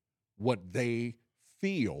what they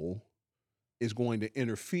feel is going to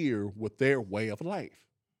interfere with their way of life.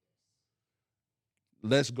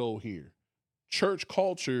 Let's go here. Church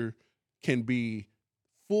culture can be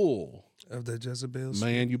full of the Jezebel.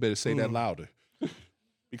 Man, you better say that louder,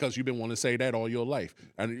 because you've been wanting to say that all your life.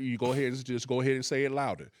 And you go ahead and say it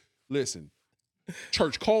louder. Listen,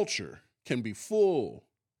 church culture can be full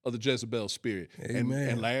of the Jezebel spirit.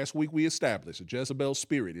 And last week we established a Jezebel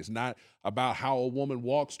spirit is not about how a woman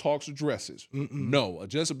walks, talks, or dresses. No, a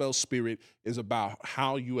Jezebel spirit is about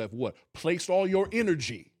how you have placed all your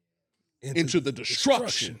energy into the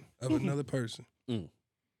destruction of another person.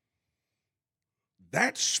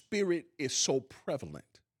 That spirit is so prevalent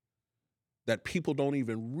that people don't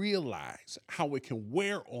even realize how it can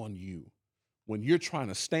wear on you when you're trying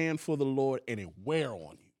to stand for the Lord, and it wear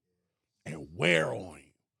on you and wear on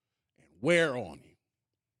you and wear on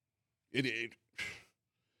you.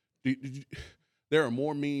 There are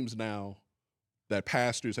more memes now that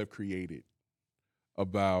pastors have created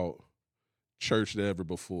about church than ever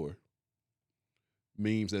before.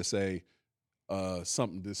 memes that say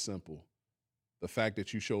something this simple. The fact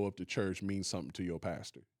that you show up to church means something to your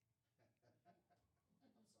pastor.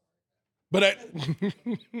 But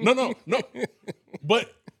no.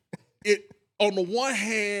 But it on the one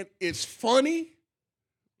hand, it's funny,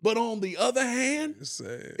 but on the other hand,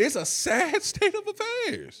 it's a sad state of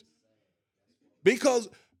affairs. Because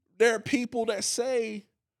there are people that say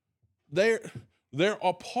they're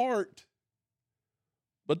apart,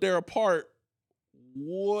 but they're apart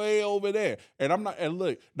way over there. And I'm not, and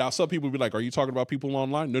look, now some people be like, are you talking about people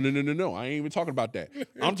online? No. I ain't even talking about that.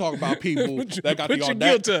 I'm talking about people that got the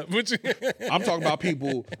audacity. I'm talking about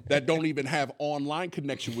people that don't even have online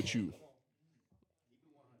connection with you.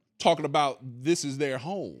 Talking about this is their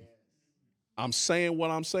home. I'm saying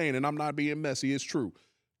what I'm saying, and I'm not being messy. It's true.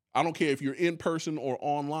 I don't care if you're in person or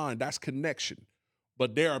online. That's connection.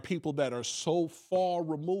 But there are people that are so far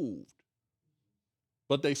removed,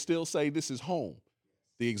 but they still say this is home.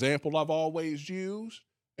 The example I've always used,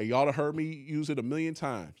 and y'all have heard me use it a million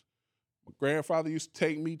times. My grandfather used to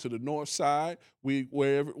take me to the north side.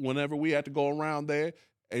 Whenever we had to go around there,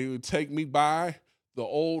 and he would take me by the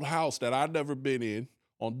old house that I'd never been in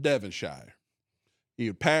on Devonshire. He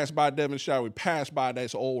would pass by Devonshire. We'd pass by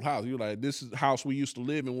this old house. He was like, this is the house we used to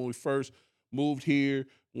live in when we first moved here,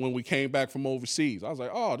 when we came back from overseas. I was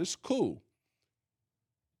like, oh, this is cool.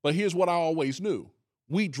 But here's what I always knew.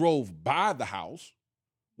 We drove by the house.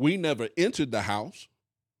 We never entered the house.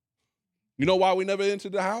 You know why we never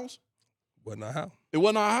entered the house? Wasn't our house. It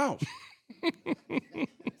wasn't our house.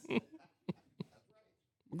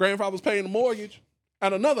 My grandfather was paying the mortgage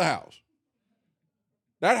at another house.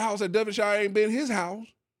 That house at Devonshire ain't been his house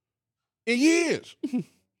in years.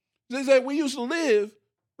 They said we used to live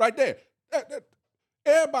right there.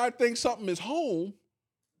 Everybody thinks something is home,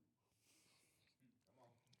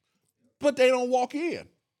 but they don't walk in.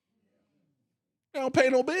 They don't pay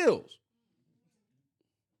no bills.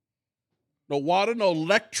 No water, no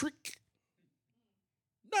electric.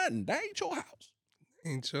 Nothing. That ain't your house.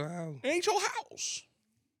 Ain't your house. Ain't your house.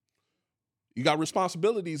 You got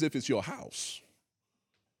responsibilities if it's your house.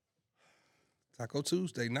 Taco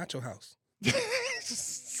Tuesday, not your house.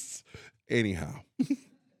 Anyhow.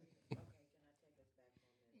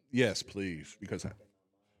 Yes, please. Because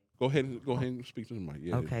go ahead and speak to the mic.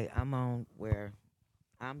 Yeah. Okay, I'm on where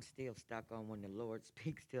I'm still stuck on when the Lord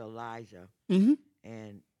speaks to Elijah, Mm-hmm.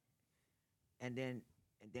 and then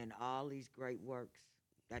all these great works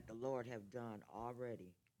that the Lord have done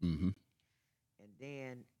already, Mm-hmm. and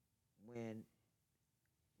then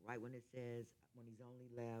when it says when he's only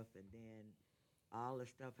left, and then all the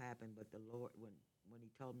stuff happened, but the Lord when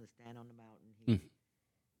he told him to stand on the mountain,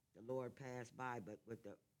 the Lord passed by, but with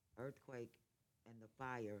the earthquake and the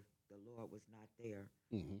fire, the Lord was not there.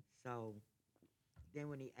 Mm-hmm. So then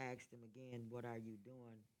when he asked him again, what are you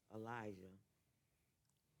doing, Elijah?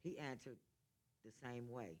 He answered the same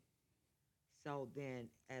way. So then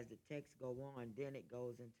as the text go on, then it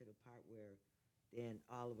goes into the part where then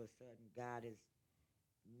all of a sudden God is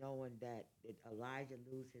knowing that did Elijah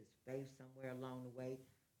lose his faith somewhere along the way,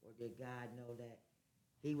 or did God know that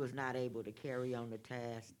he was not able to carry on the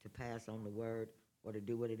task to pass on the word or to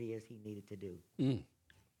do what it is he needed to do?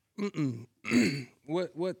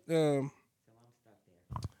 What So I'm stuck there.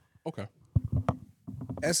 Okay.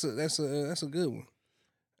 that's a good one.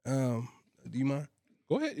 Do you mind?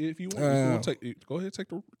 Go ahead if you want. Go ahead, take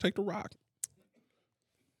the rock.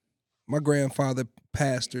 My grandfather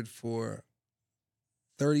pastored for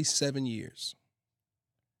 37 years.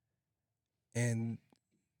 And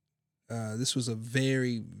this was a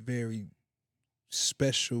very, very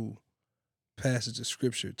special passage of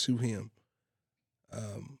scripture to him.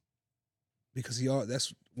 Because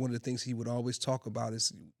that's one of the things he would always talk about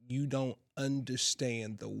is you don't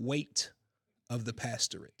understand the weight of the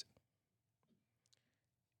pastorate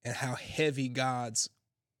and how heavy God's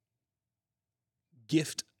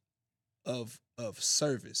gift of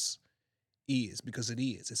service is, because it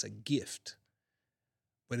is. It's a gift.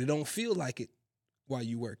 But it don't feel like it while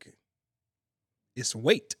you working. It's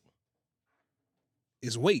weight.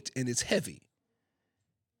 It's weight, and it's heavy.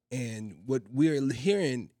 And what we're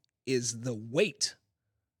hearing is the weight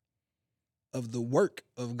of the work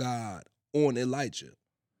of God on Elijah.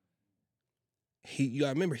 You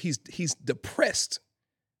gotta remember, he's depressed.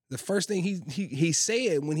 The first thing he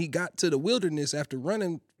said when he got to the wilderness after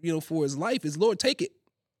running, for his life is, Lord, take it.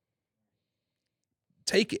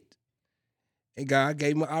 Take it. And God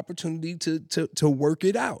gave him an opportunity to work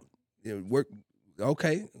it out. Work.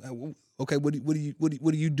 Okay. Okay. What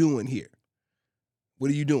are you doing here?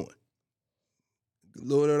 What are you doing?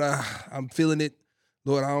 Lord, I'm feeling it.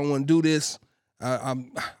 Lord, I don't want to do this. I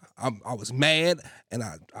I was mad, and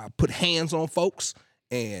I put hands on folks,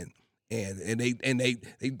 and they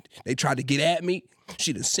tried to get at me.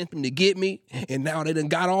 She done sent them to get me, and now they done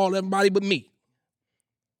got everybody but me.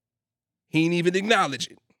 He ain't even acknowledge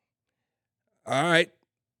it. All right,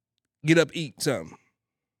 get up, eat something.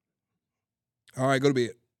 All right, go to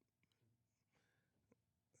bed.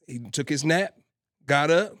 He took his nap,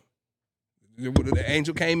 got up. The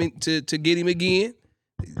angel came in to get him again.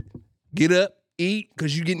 Get up, eat,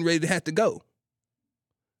 because you're getting ready to have to go.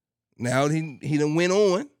 Now he done went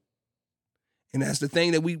on, and that's the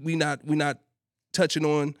thing that we not touching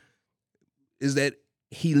on, is that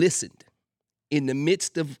he listened. In the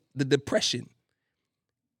midst of the depression,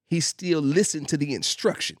 he still listened to the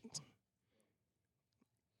instructions.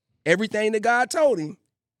 Everything that God told him,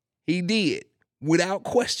 he did without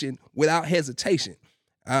question, without hesitation.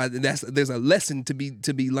 There's a lesson to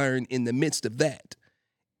be learned in the midst of that.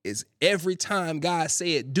 Is every time God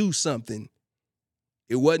said do something,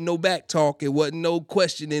 it wasn't no back talk, it wasn't no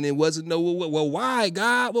questioning, it wasn't no, well, why,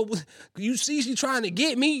 God? Well, you see she trying to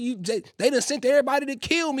get me. They done sent everybody to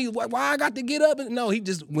kill me. Why I got to get up? No, he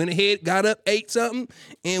just went ahead, got up, ate something,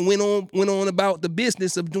 and went on about the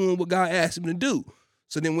business of doing what God asked him to do.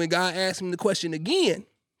 So then when God asked him the question again,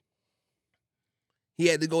 he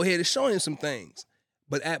had to go ahead and show him some things.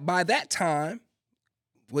 But by that time,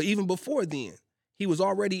 well, even before then, he was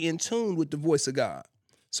already in tune with the voice of God.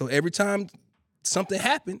 So every time something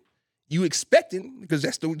happened, you expecting, because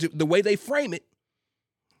that's the way they frame it.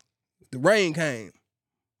 The rain came,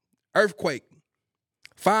 earthquake,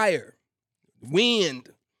 fire, wind,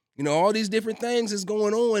 all these different things is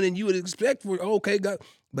going on, and you would expect okay, God,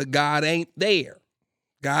 but God ain't there.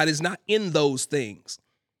 God is not in those things.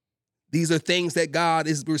 These are things that God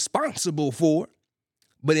is responsible for.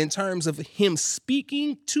 But in terms of him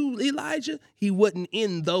speaking to Elijah, he wasn't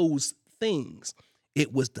in those things.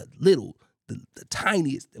 It was the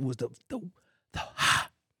tiniest. It was the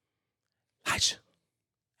Elijah.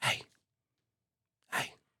 Hey. I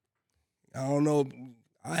don't know.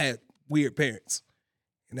 I had weird parents,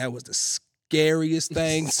 and that was the scariest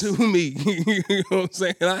thing to me. You know what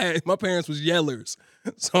I'm saying? My parents was yellers.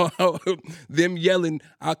 So them yelling,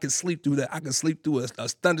 I could sleep through that. I could sleep through a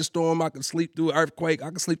thunderstorm. I could sleep through an earthquake. I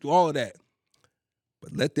could sleep through all of that.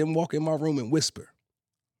 But let them walk in my room and whisper.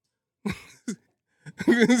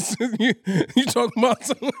 you talking about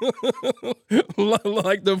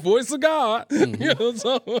like the voice of God. Mm-hmm.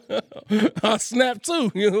 So I snap too.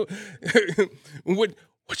 What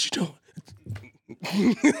you doing?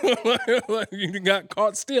 Like you got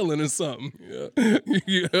caught stealing or something.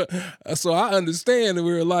 Yeah. So I understand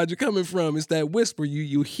where Elijah coming from. It's that whisper.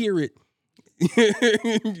 You hear it.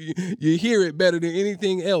 You hear it better than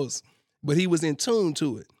anything else. But he was in tune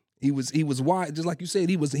to it. He was wired, just like you said.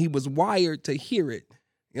 He was wired to hear it.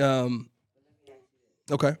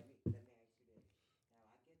 Okay.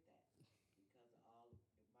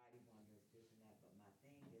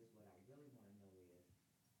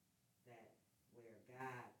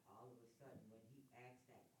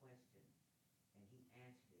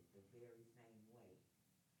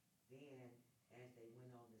 Then, as they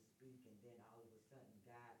went on to speak, and then all of a sudden,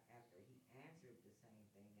 God, after he answered the same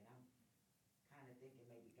thing, and I'm kind of thinking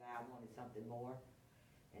maybe God wanted something more.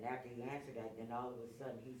 And after he answered that, then all of a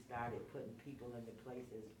sudden he started putting people into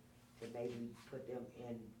places to maybe put them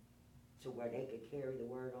in to where they could carry the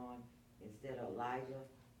word on instead of Elijah.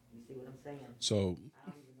 You see what I'm saying? So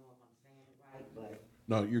I don't even know if I'm saying it right, but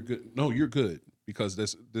no, you're good. No, you're good, because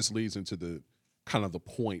this leads into the kind of the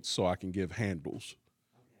point, so I can give handles.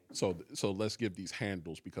 okay. So let's give these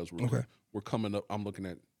handles, because Okay. we're coming up. I'm looking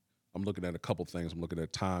at a couple things. I'm looking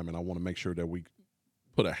at time, and I want to make sure that we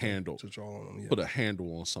put a handle Touch all on them. Yeah. put a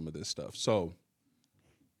handle on some of this stuff. So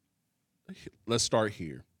let's start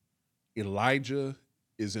here. Elijah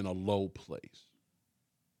is in a low place,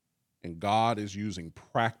 and God is using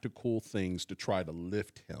practical things to try to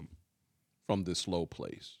lift him from this low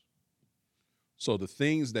place. So the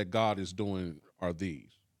things that God is doing are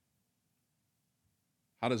these.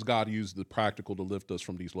 How does God use the practical to lift us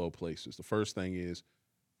from these low places? The first thing is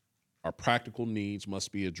our practical needs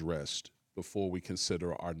must be addressed before we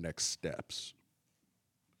consider our next steps.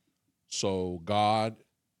 So God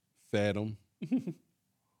fed him.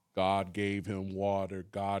 God gave him water.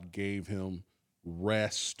 God gave him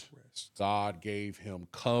rest. God gave him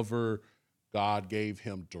cover. God gave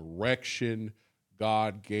him direction.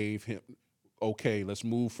 God gave him, okay, let's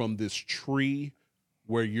move from this tree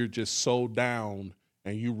where you're just so down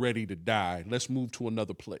and you're ready to die. Let's move to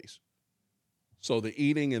another place. So the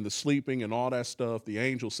eating and the sleeping and all that stuff, the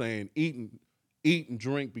angel saying, eat and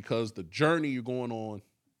drink, because the journey you're going on,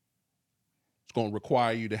 It's going to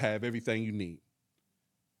require you to have everything you need.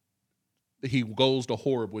 He goes to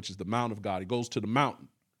Horeb, which is the Mount of God. He goes to the mountain.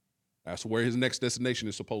 That's where his next destination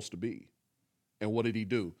is supposed to be. And what did he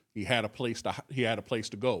do? He had a place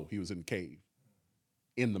to go. He was in the cave,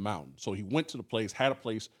 in the mountain. So he went to the place,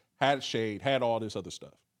 had shade, had all this other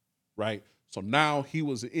stuff, right? So now he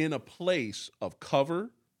was in a place of cover,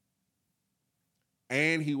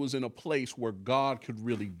 and he was in a place where God could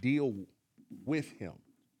really deal with him.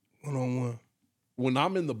 One-on-one. When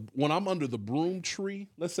I'm under the broom tree,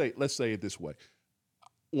 let's say it this way.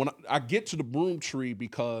 When I get to the broom tree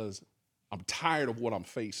because I'm tired of what I'm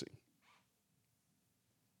facing,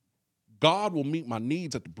 God will meet my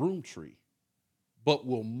needs at the broom tree, but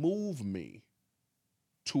will move me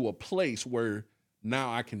to a place where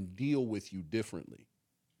now I can deal with you differently.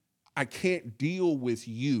 I can't deal with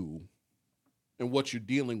you and what you're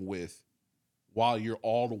dealing with while you're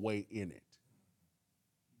all the way in it.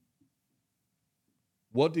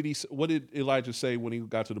 What did Elijah say when he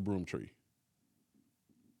got to the broom tree?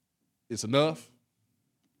 It's enough.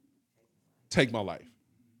 Take my life.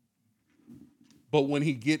 But when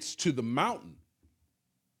he gets to the mountain,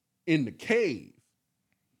 in the cave,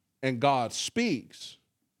 and God speaks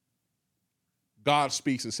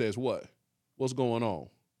and says, what? What's going on?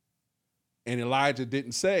 And Elijah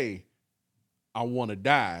didn't say, I want to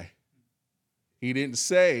die. He didn't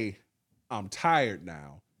say, I'm tired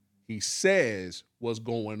now. He says, what's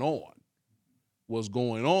going on? What's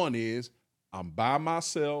going on is, I'm by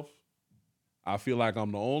myself. I feel like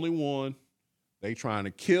I'm the only one. They trying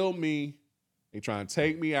to kill me. They trying to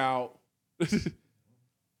take me out.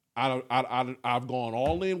 I've gone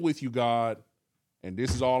all in with you, God, and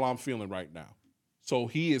this is all I'm feeling right now. So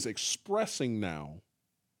he is expressing now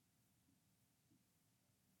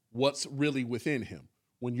what's really within him.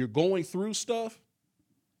 When you're going through stuff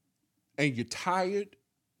and you're tired,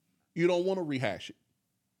 you don't want to rehash it.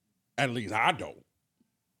 At least I don't.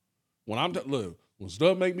 When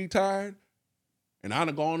stuff make me tired and I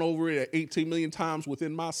done gone over it 18 million times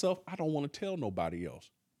within myself, I don't want to tell nobody else.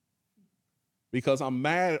 Because I'm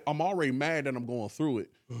mad. I'm already mad that I'm going through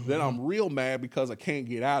it. Mm-hmm. Then I'm real mad because I can't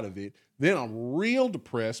get out of it. Then I'm real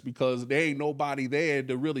depressed because there ain't nobody there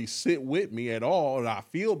to really sit with me at all, and I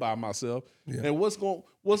feel by myself. Yeah. And what's going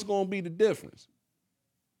to be the difference?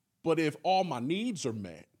 But if all my needs are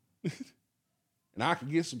met, and I can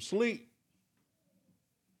get some sleep,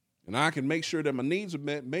 and I can make sure that my needs are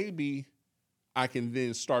met, maybe I can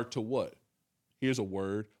then start to what? Here's a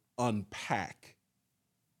word: unpack.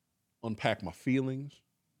 Unpack my feelings,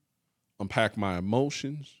 unpack my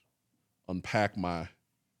emotions, unpack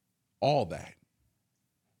all that.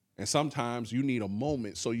 And sometimes you need a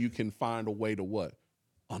moment so you can find a way to what?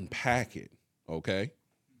 Unpack it, okay?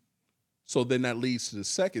 So then that leads to the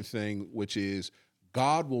second thing, which is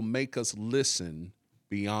God will make us listen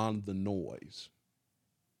beyond the noise.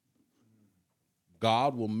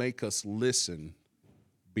 God will make us listen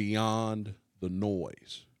beyond the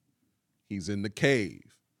noise. He's in the cave.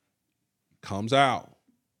 Comes out.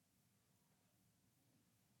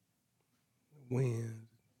 Wind.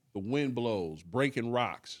 The wind blows, breaking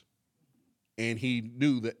rocks. And he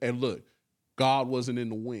knew that, and look, God wasn't in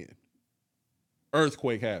the wind.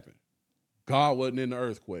 Earthquake happened. God wasn't in the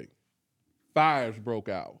earthquake. Fires broke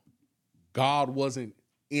out. God wasn't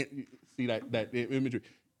in, see that imagery?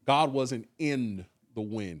 God wasn't in the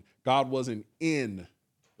wind. God wasn't in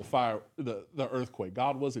the fire, the earthquake.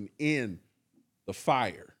 God wasn't in the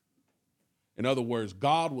fire. In other words,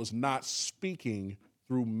 God was not speaking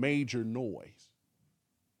through major noise,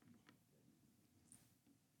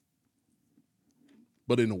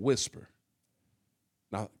 but in a whisper.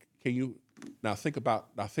 Now think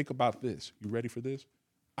about this? You ready for this?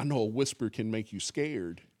 I know a whisper can make you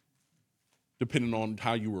scared, depending on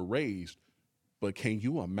how you were raised. But can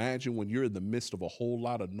you imagine when you're in the midst of a whole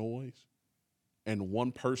lot of noise, and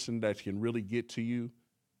one person that can really get to you?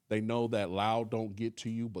 They know that loud don't get to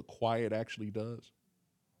you, but quiet actually does.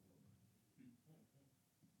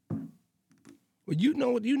 Well, you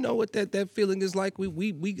know what that feeling is like.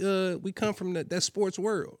 We come from that sports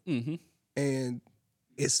world, mm-hmm. and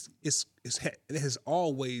it has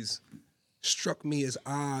always struck me as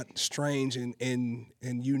odd, strange, and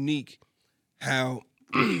unique how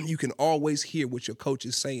you can always hear what your coach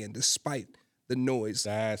is saying despite the noise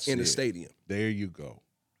in the stadium. There you go.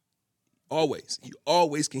 You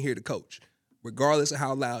always can hear the coach, regardless of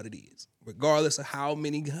how loud it is, regardless of how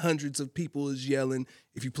many hundreds of people is yelling.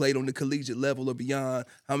 If you played on the collegiate level or beyond,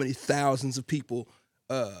 how many thousands of people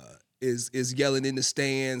is yelling in the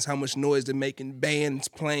stands, how much noise they're making, bands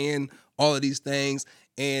playing, all of these things,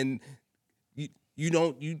 and you You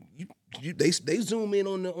don't they zoom in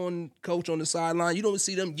on coach on the sideline. You don't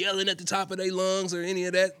see them yelling at the top of their lungs or any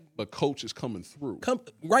of that. But coach is coming through. Come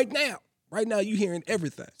right now. Right now you hearing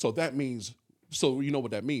everything. So that means, so you know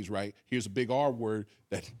what that means, right? Here's a big R word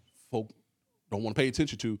that folk don't want to pay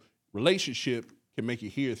attention to. Relationship can make you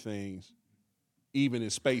hear things even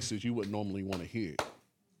in spaces you wouldn't normally want to hear.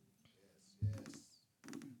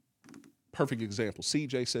 Perfect example.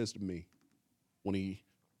 CJ says to me when he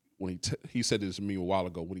said this to me a while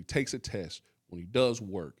ago, when he takes a test, when he does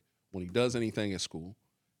work, when he does anything at school,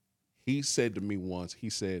 he said to me once,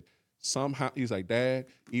 he said, somehow, he's like, Dad,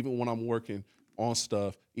 even when I'm working on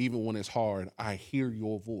stuff, even when it's hard, I hear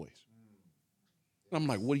your voice. And I'm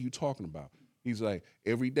like, what are you talking about? He's like,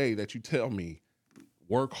 every day that you tell me,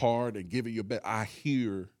 work hard and give it your best, I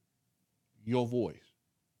hear your voice.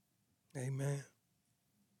 Amen.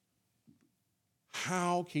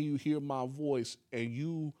 How can you hear my voice and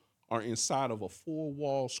you are inside of a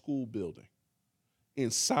four-wall school building,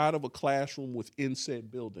 inside of a classroom within said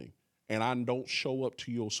building, and I don't show up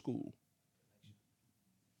to your school?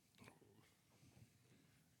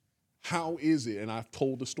 How is it? And I've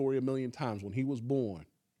told the story a million times, when he was born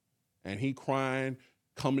and he crying,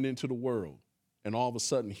 coming into the world, and all of a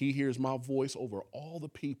sudden he hears my voice over all the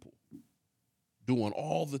people, doing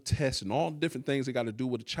all the tests and all the different things they got to do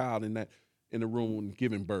with a child in the room when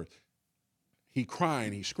giving birth. He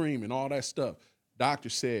crying, he screaming, all that stuff. Doctor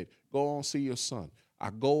said, go on, see your son. I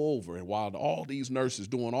go over, and while all these nurses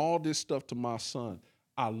doing all this stuff to my son,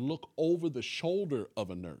 I look over the shoulder of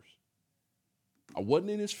a nurse. I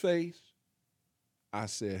wasn't in his face. I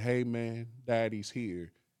said, hey, man, Daddy's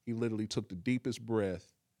here. He literally took the deepest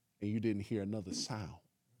breath, and you didn't hear another sound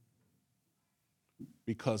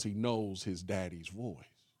because he knows his daddy's voice.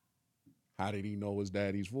 How did he know his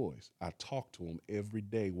daddy's voice? I talked to him every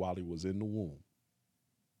day while he was in the womb.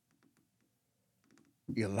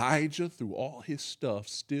 Elijah, through all his stuff,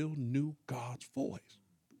 still knew God's voice.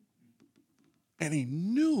 And he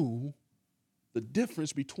knew the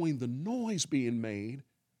difference between the noise being made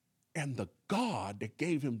and the God that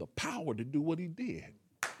gave him the power to do what he did.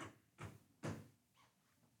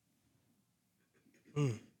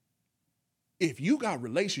 If you got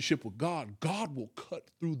relationship with God, God will cut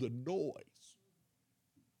through the noise.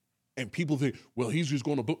 And people think, well, he's just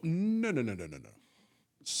going to... No.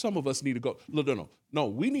 Some of us need to go... No,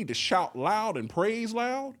 we need to shout loud and praise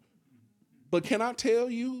loud. But can I tell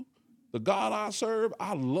you, the God I serve,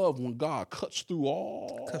 I love when God cuts through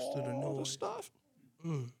the stuff.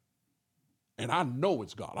 And I know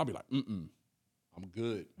it's God. I'll be like, I'm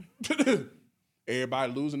good.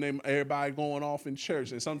 Everybody losing them, everybody going off in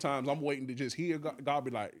church. And sometimes I'm waiting to just hear God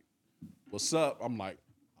be like, what's up? I'm like,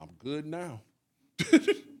 I'm good now.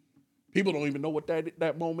 People don't even know what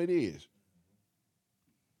that moment is.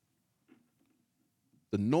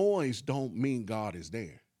 The noise don't mean God is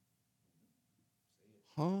there.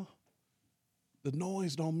 Huh? The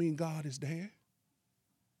noise don't mean God is there.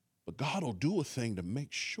 But God will do a thing to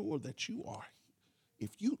make sure that you are. If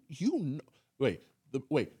you know,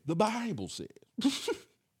 the Bible says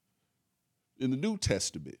in the New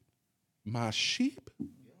Testament, my sheep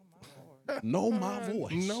know my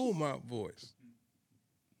voice. Know my voice.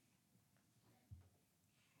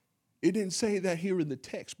 It didn't say that here in the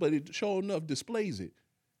text, but it sure enough displays it.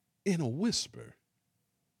 In a whisper,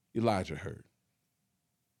 Elijah heard.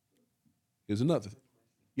 Here's another thing.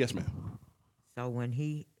 Yes, ma'am. So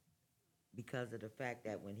because of the fact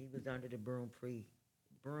that when he was under the broom tree,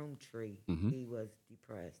 he was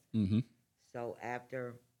depressed. Mm-hmm. So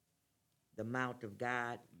after the mouth of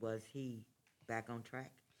God, was he back on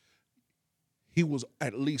track? He was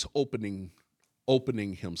at least opening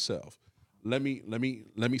himself. Let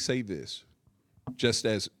me say this, just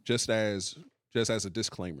as a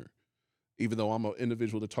disclaimer. Even though I'm an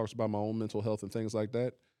individual that talks about my own mental health and things like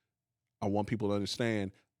that, I want people to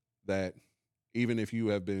understand that even if you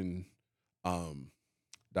have been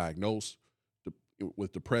diagnosed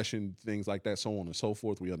with depression, things like that, so on and so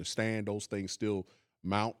forth, we understand those things still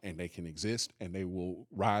mount and they can exist and they will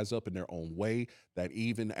rise up in their own way. That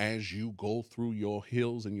even as you go through your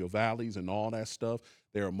hills and your valleys and all that stuff,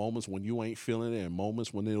 there are moments when you ain't feeling it and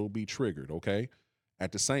moments when it'll be triggered, okay?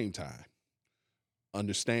 At the same time,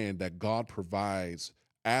 understand that God provides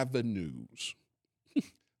avenues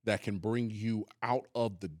that can bring you out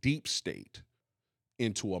of the deep state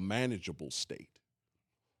into a manageable state.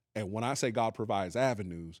 And when I say God provides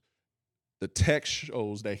avenues, the text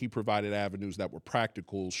shows that he provided avenues that were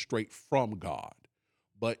practical straight from God.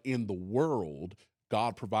 But in the world,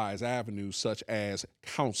 God provides avenues such as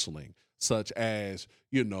counseling, such as,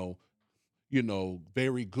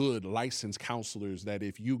 very good licensed counselors that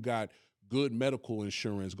if you got good medical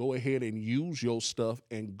insurance, go ahead and use your stuff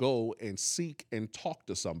and go and seek and talk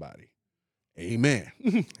to somebody. Amen.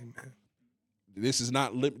 Amen. This is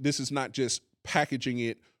not just packaging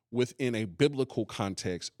it within a biblical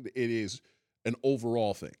context. It is an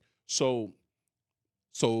overall thing. So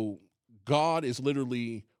God is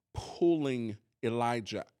literally pulling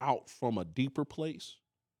Elijah out from a deeper place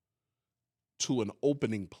to an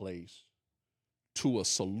opening place to a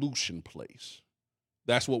solution place.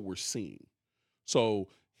 That's what we're seeing. So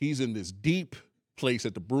he's in this deep place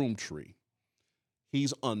at the broom tree.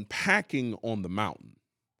 He's unpacking on the mountain,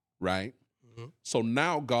 right? Mm-hmm. So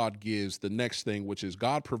now God gives the next thing, which is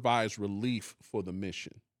God provides relief for the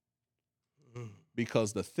mission. Mm-hmm.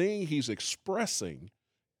 Because the thing he's expressing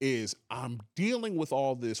is, I'm dealing with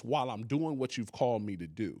all this while I'm doing what you've called me to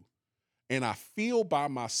do. And I feel by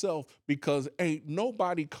myself because ain't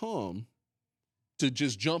nobody come to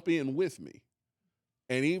just jump in with me.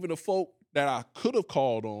 And even the folk that I could have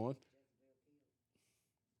called on,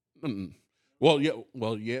 well,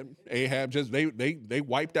 yeah. Ahab just they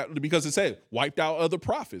wiped out, because it said wiped out other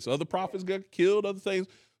prophets. Other prophets got killed, other things.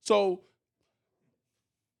 So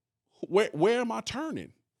where am I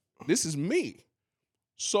turning? This is me.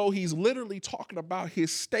 So he's literally talking about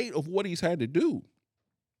his state of what he's had to do.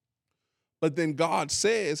 But then God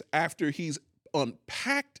says, after he's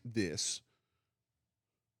unpacked this,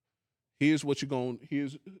 here's what you're going,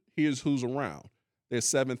 here's who's around. There's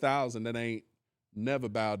 7,000 that ain't never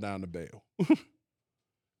bowed down to Baal.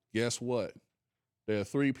 Guess what? There are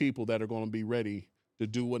 3 people that are going to be ready to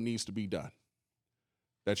do what needs to be done.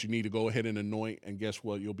 That you need to go ahead and anoint, and guess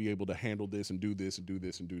what? You'll be able to handle this and do this and do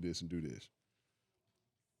this and do this and do this.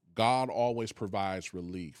 God always provides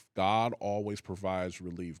relief. God always provides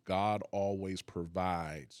relief. God always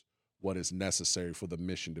provides what is necessary for the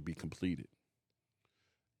mission to be completed.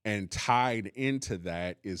 And tied into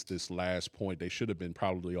that is this last point. They should have been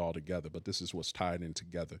probably all together, but this is what's tied in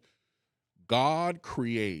together. God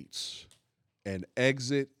creates an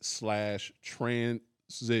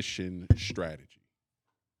exit/transition strategy.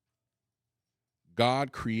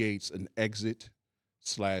 God creates an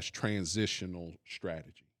exit/transitional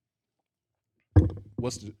strategy.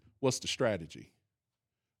 What's the strategy?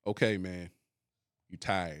 Okay, man, you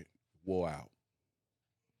tired, wore out.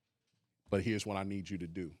 But here's what I need you to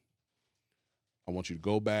do. I want you to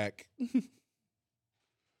go back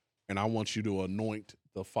and I want you to anoint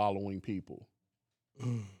the following people.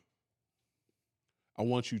 I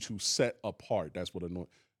want you to set apart. That's what anoint.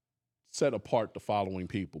 Set apart the following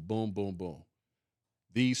people. Boom, boom, boom.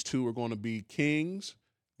 These 2 are going to be kings.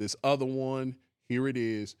 This other one, here it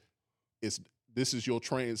is. This is your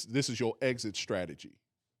exit strategy.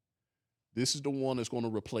 This is the one that's going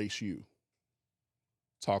to replace you.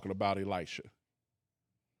 Talking about Elisha.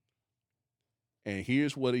 And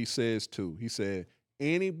here's what he says too. He said,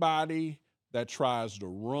 anybody that tries to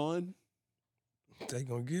run, They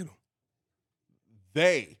gonna get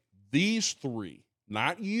them. These 3,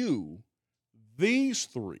 not you, these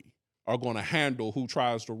 3 are going to handle who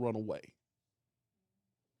tries to run away.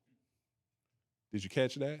 Did you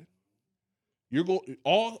catch that?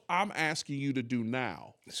 All I'm asking you to do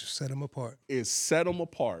now Let's just set them apart. is set them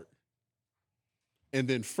apart, and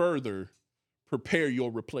then further prepare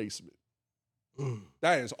your replacement.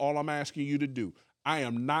 That is all I'm asking you to do. I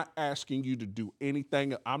am not asking you to do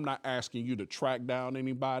anything. I'm not asking you to track down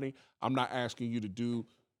anybody. I'm not asking you to do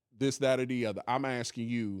this, that, or the other. I'm asking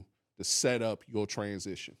you to set up your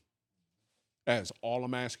transition. That is all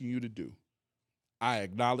I'm asking you to do. I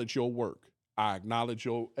acknowledge your work. I acknowledge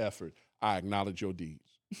your effort. I acknowledge your deeds.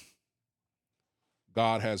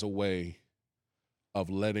 God has a way of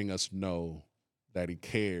letting us know that he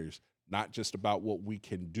cares, not just about what we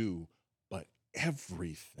can do, but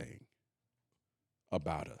everything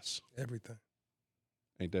about us. Everything.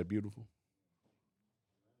 Ain't that beautiful?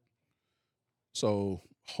 So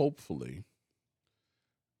hopefully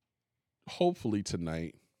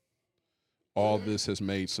tonight, all this has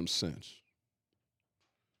made some sense.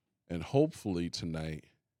 And hopefully tonight,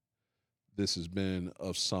 this has been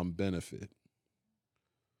of some benefit.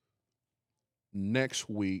 Next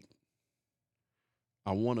week,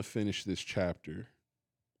 I want to finish this chapter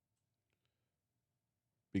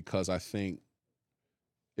because I think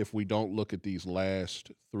if we don't look at these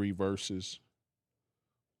last 3 verses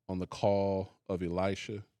on the call of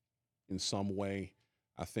Elisha in some way,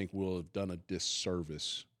 I think we'll have done a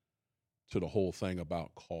disservice to the whole thing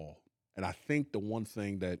about call. And I think the one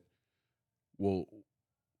thing that we'll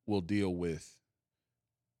deal with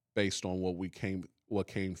based on what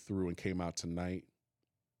came through and came out tonight,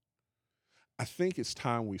 I think it's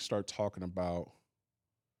time we start talking about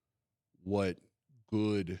what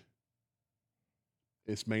good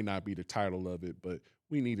This may not be the title of it, but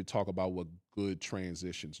we need to talk about what good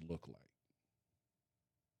transitions look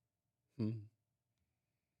like.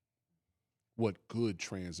 What good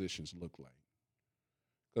transitions look like.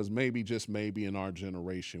 Because maybe, just maybe, in our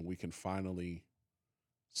generation, we can finally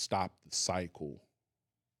stop the cycle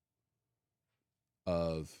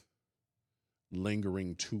of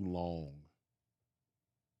lingering too long,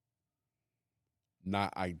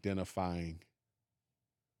 not identifying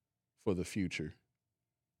for the future,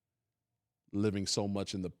 living so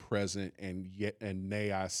much in the present, and yet, and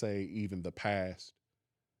nay, I say, even the past,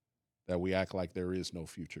 that we act like there is no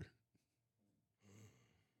future.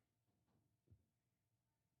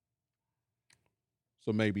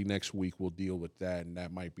 So maybe next week we'll deal with that, and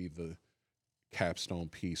that might be the capstone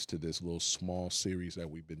piece to this little small series that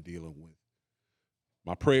we've been dealing with.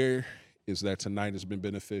 My prayer is that tonight has been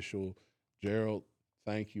beneficial. Gerald,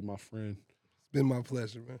 thank you, my friend. It's been my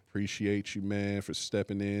pleasure, man. Appreciate you, man, for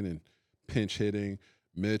stepping in and pinch hitting.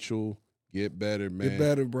 Mitchell, get better, man. Get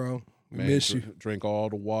better, bro. We Man, miss you. Drink all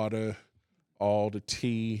the water, all the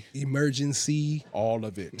tea, Emergency. all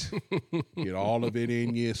of it. Get all of it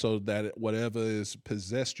in you so that whatever is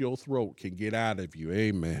possessed your throat can get out of you.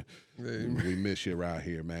 Amen. Amen. We miss you right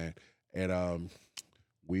here, man. And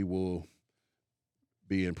we will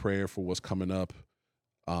be in prayer for what's coming up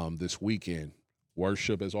this weekend.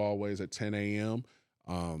 Worship, as always, at 10 a.m.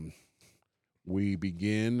 We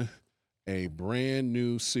begin a brand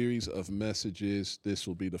new series of messages. This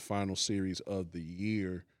will be the final series of the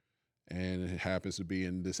year, and it happens to be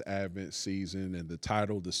in this Advent season. And the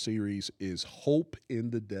title of the series is Hope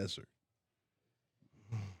in the Desert.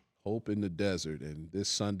 Hope in the Desert. And this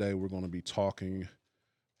Sunday, we're going to be talking.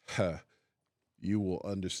 You will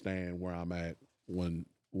understand where I'm at when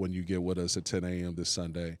you get with us at 10 a.m. this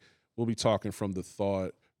Sunday. We'll be talking from the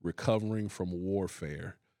thought, recovering from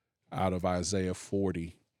warfare, out of Isaiah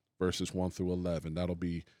 40, verses 1 through 11. That'll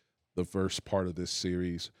be the first part of this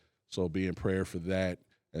series. So be in prayer for that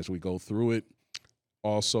as we go through it.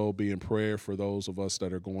 Also be in prayer for those of us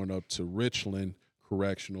that are going up to Richland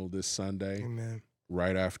Correctional this Sunday. Amen.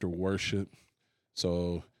 Right after worship.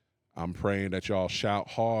 So I'm praying that y'all shout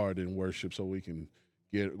hard in worship so we can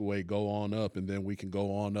go on up, and then we can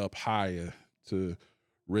go on up higher to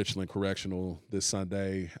Richland Correctional this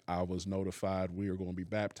Sunday. I was notified we are going to be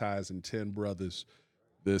baptizing 10 brothers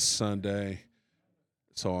this Sunday.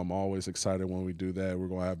 So I'm always excited when we do that. We're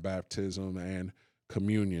going to have baptism and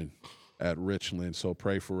communion at Richland. So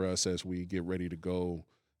pray for us as we get ready to go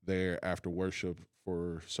there after worship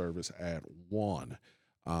for service at 1.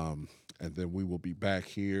 And then we will be back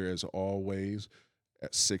here as always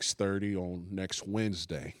at 6:30 on next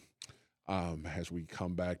Wednesday as we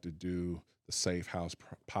come back to do the Safe House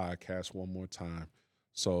podcast one more time.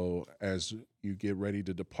 So as you get ready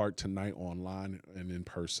to depart tonight online and in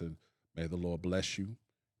person, may the Lord bless you,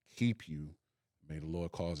 keep you. May the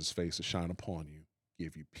Lord cause his face to shine upon you,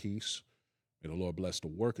 give you peace. May the Lord bless the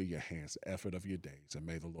work of your hands, the effort of your days, and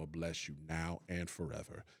may the Lord bless you now and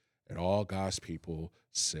forever. And all God's people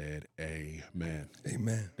said amen.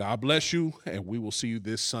 Amen. God bless you, and we will see you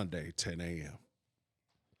this Sunday, 10 a.m.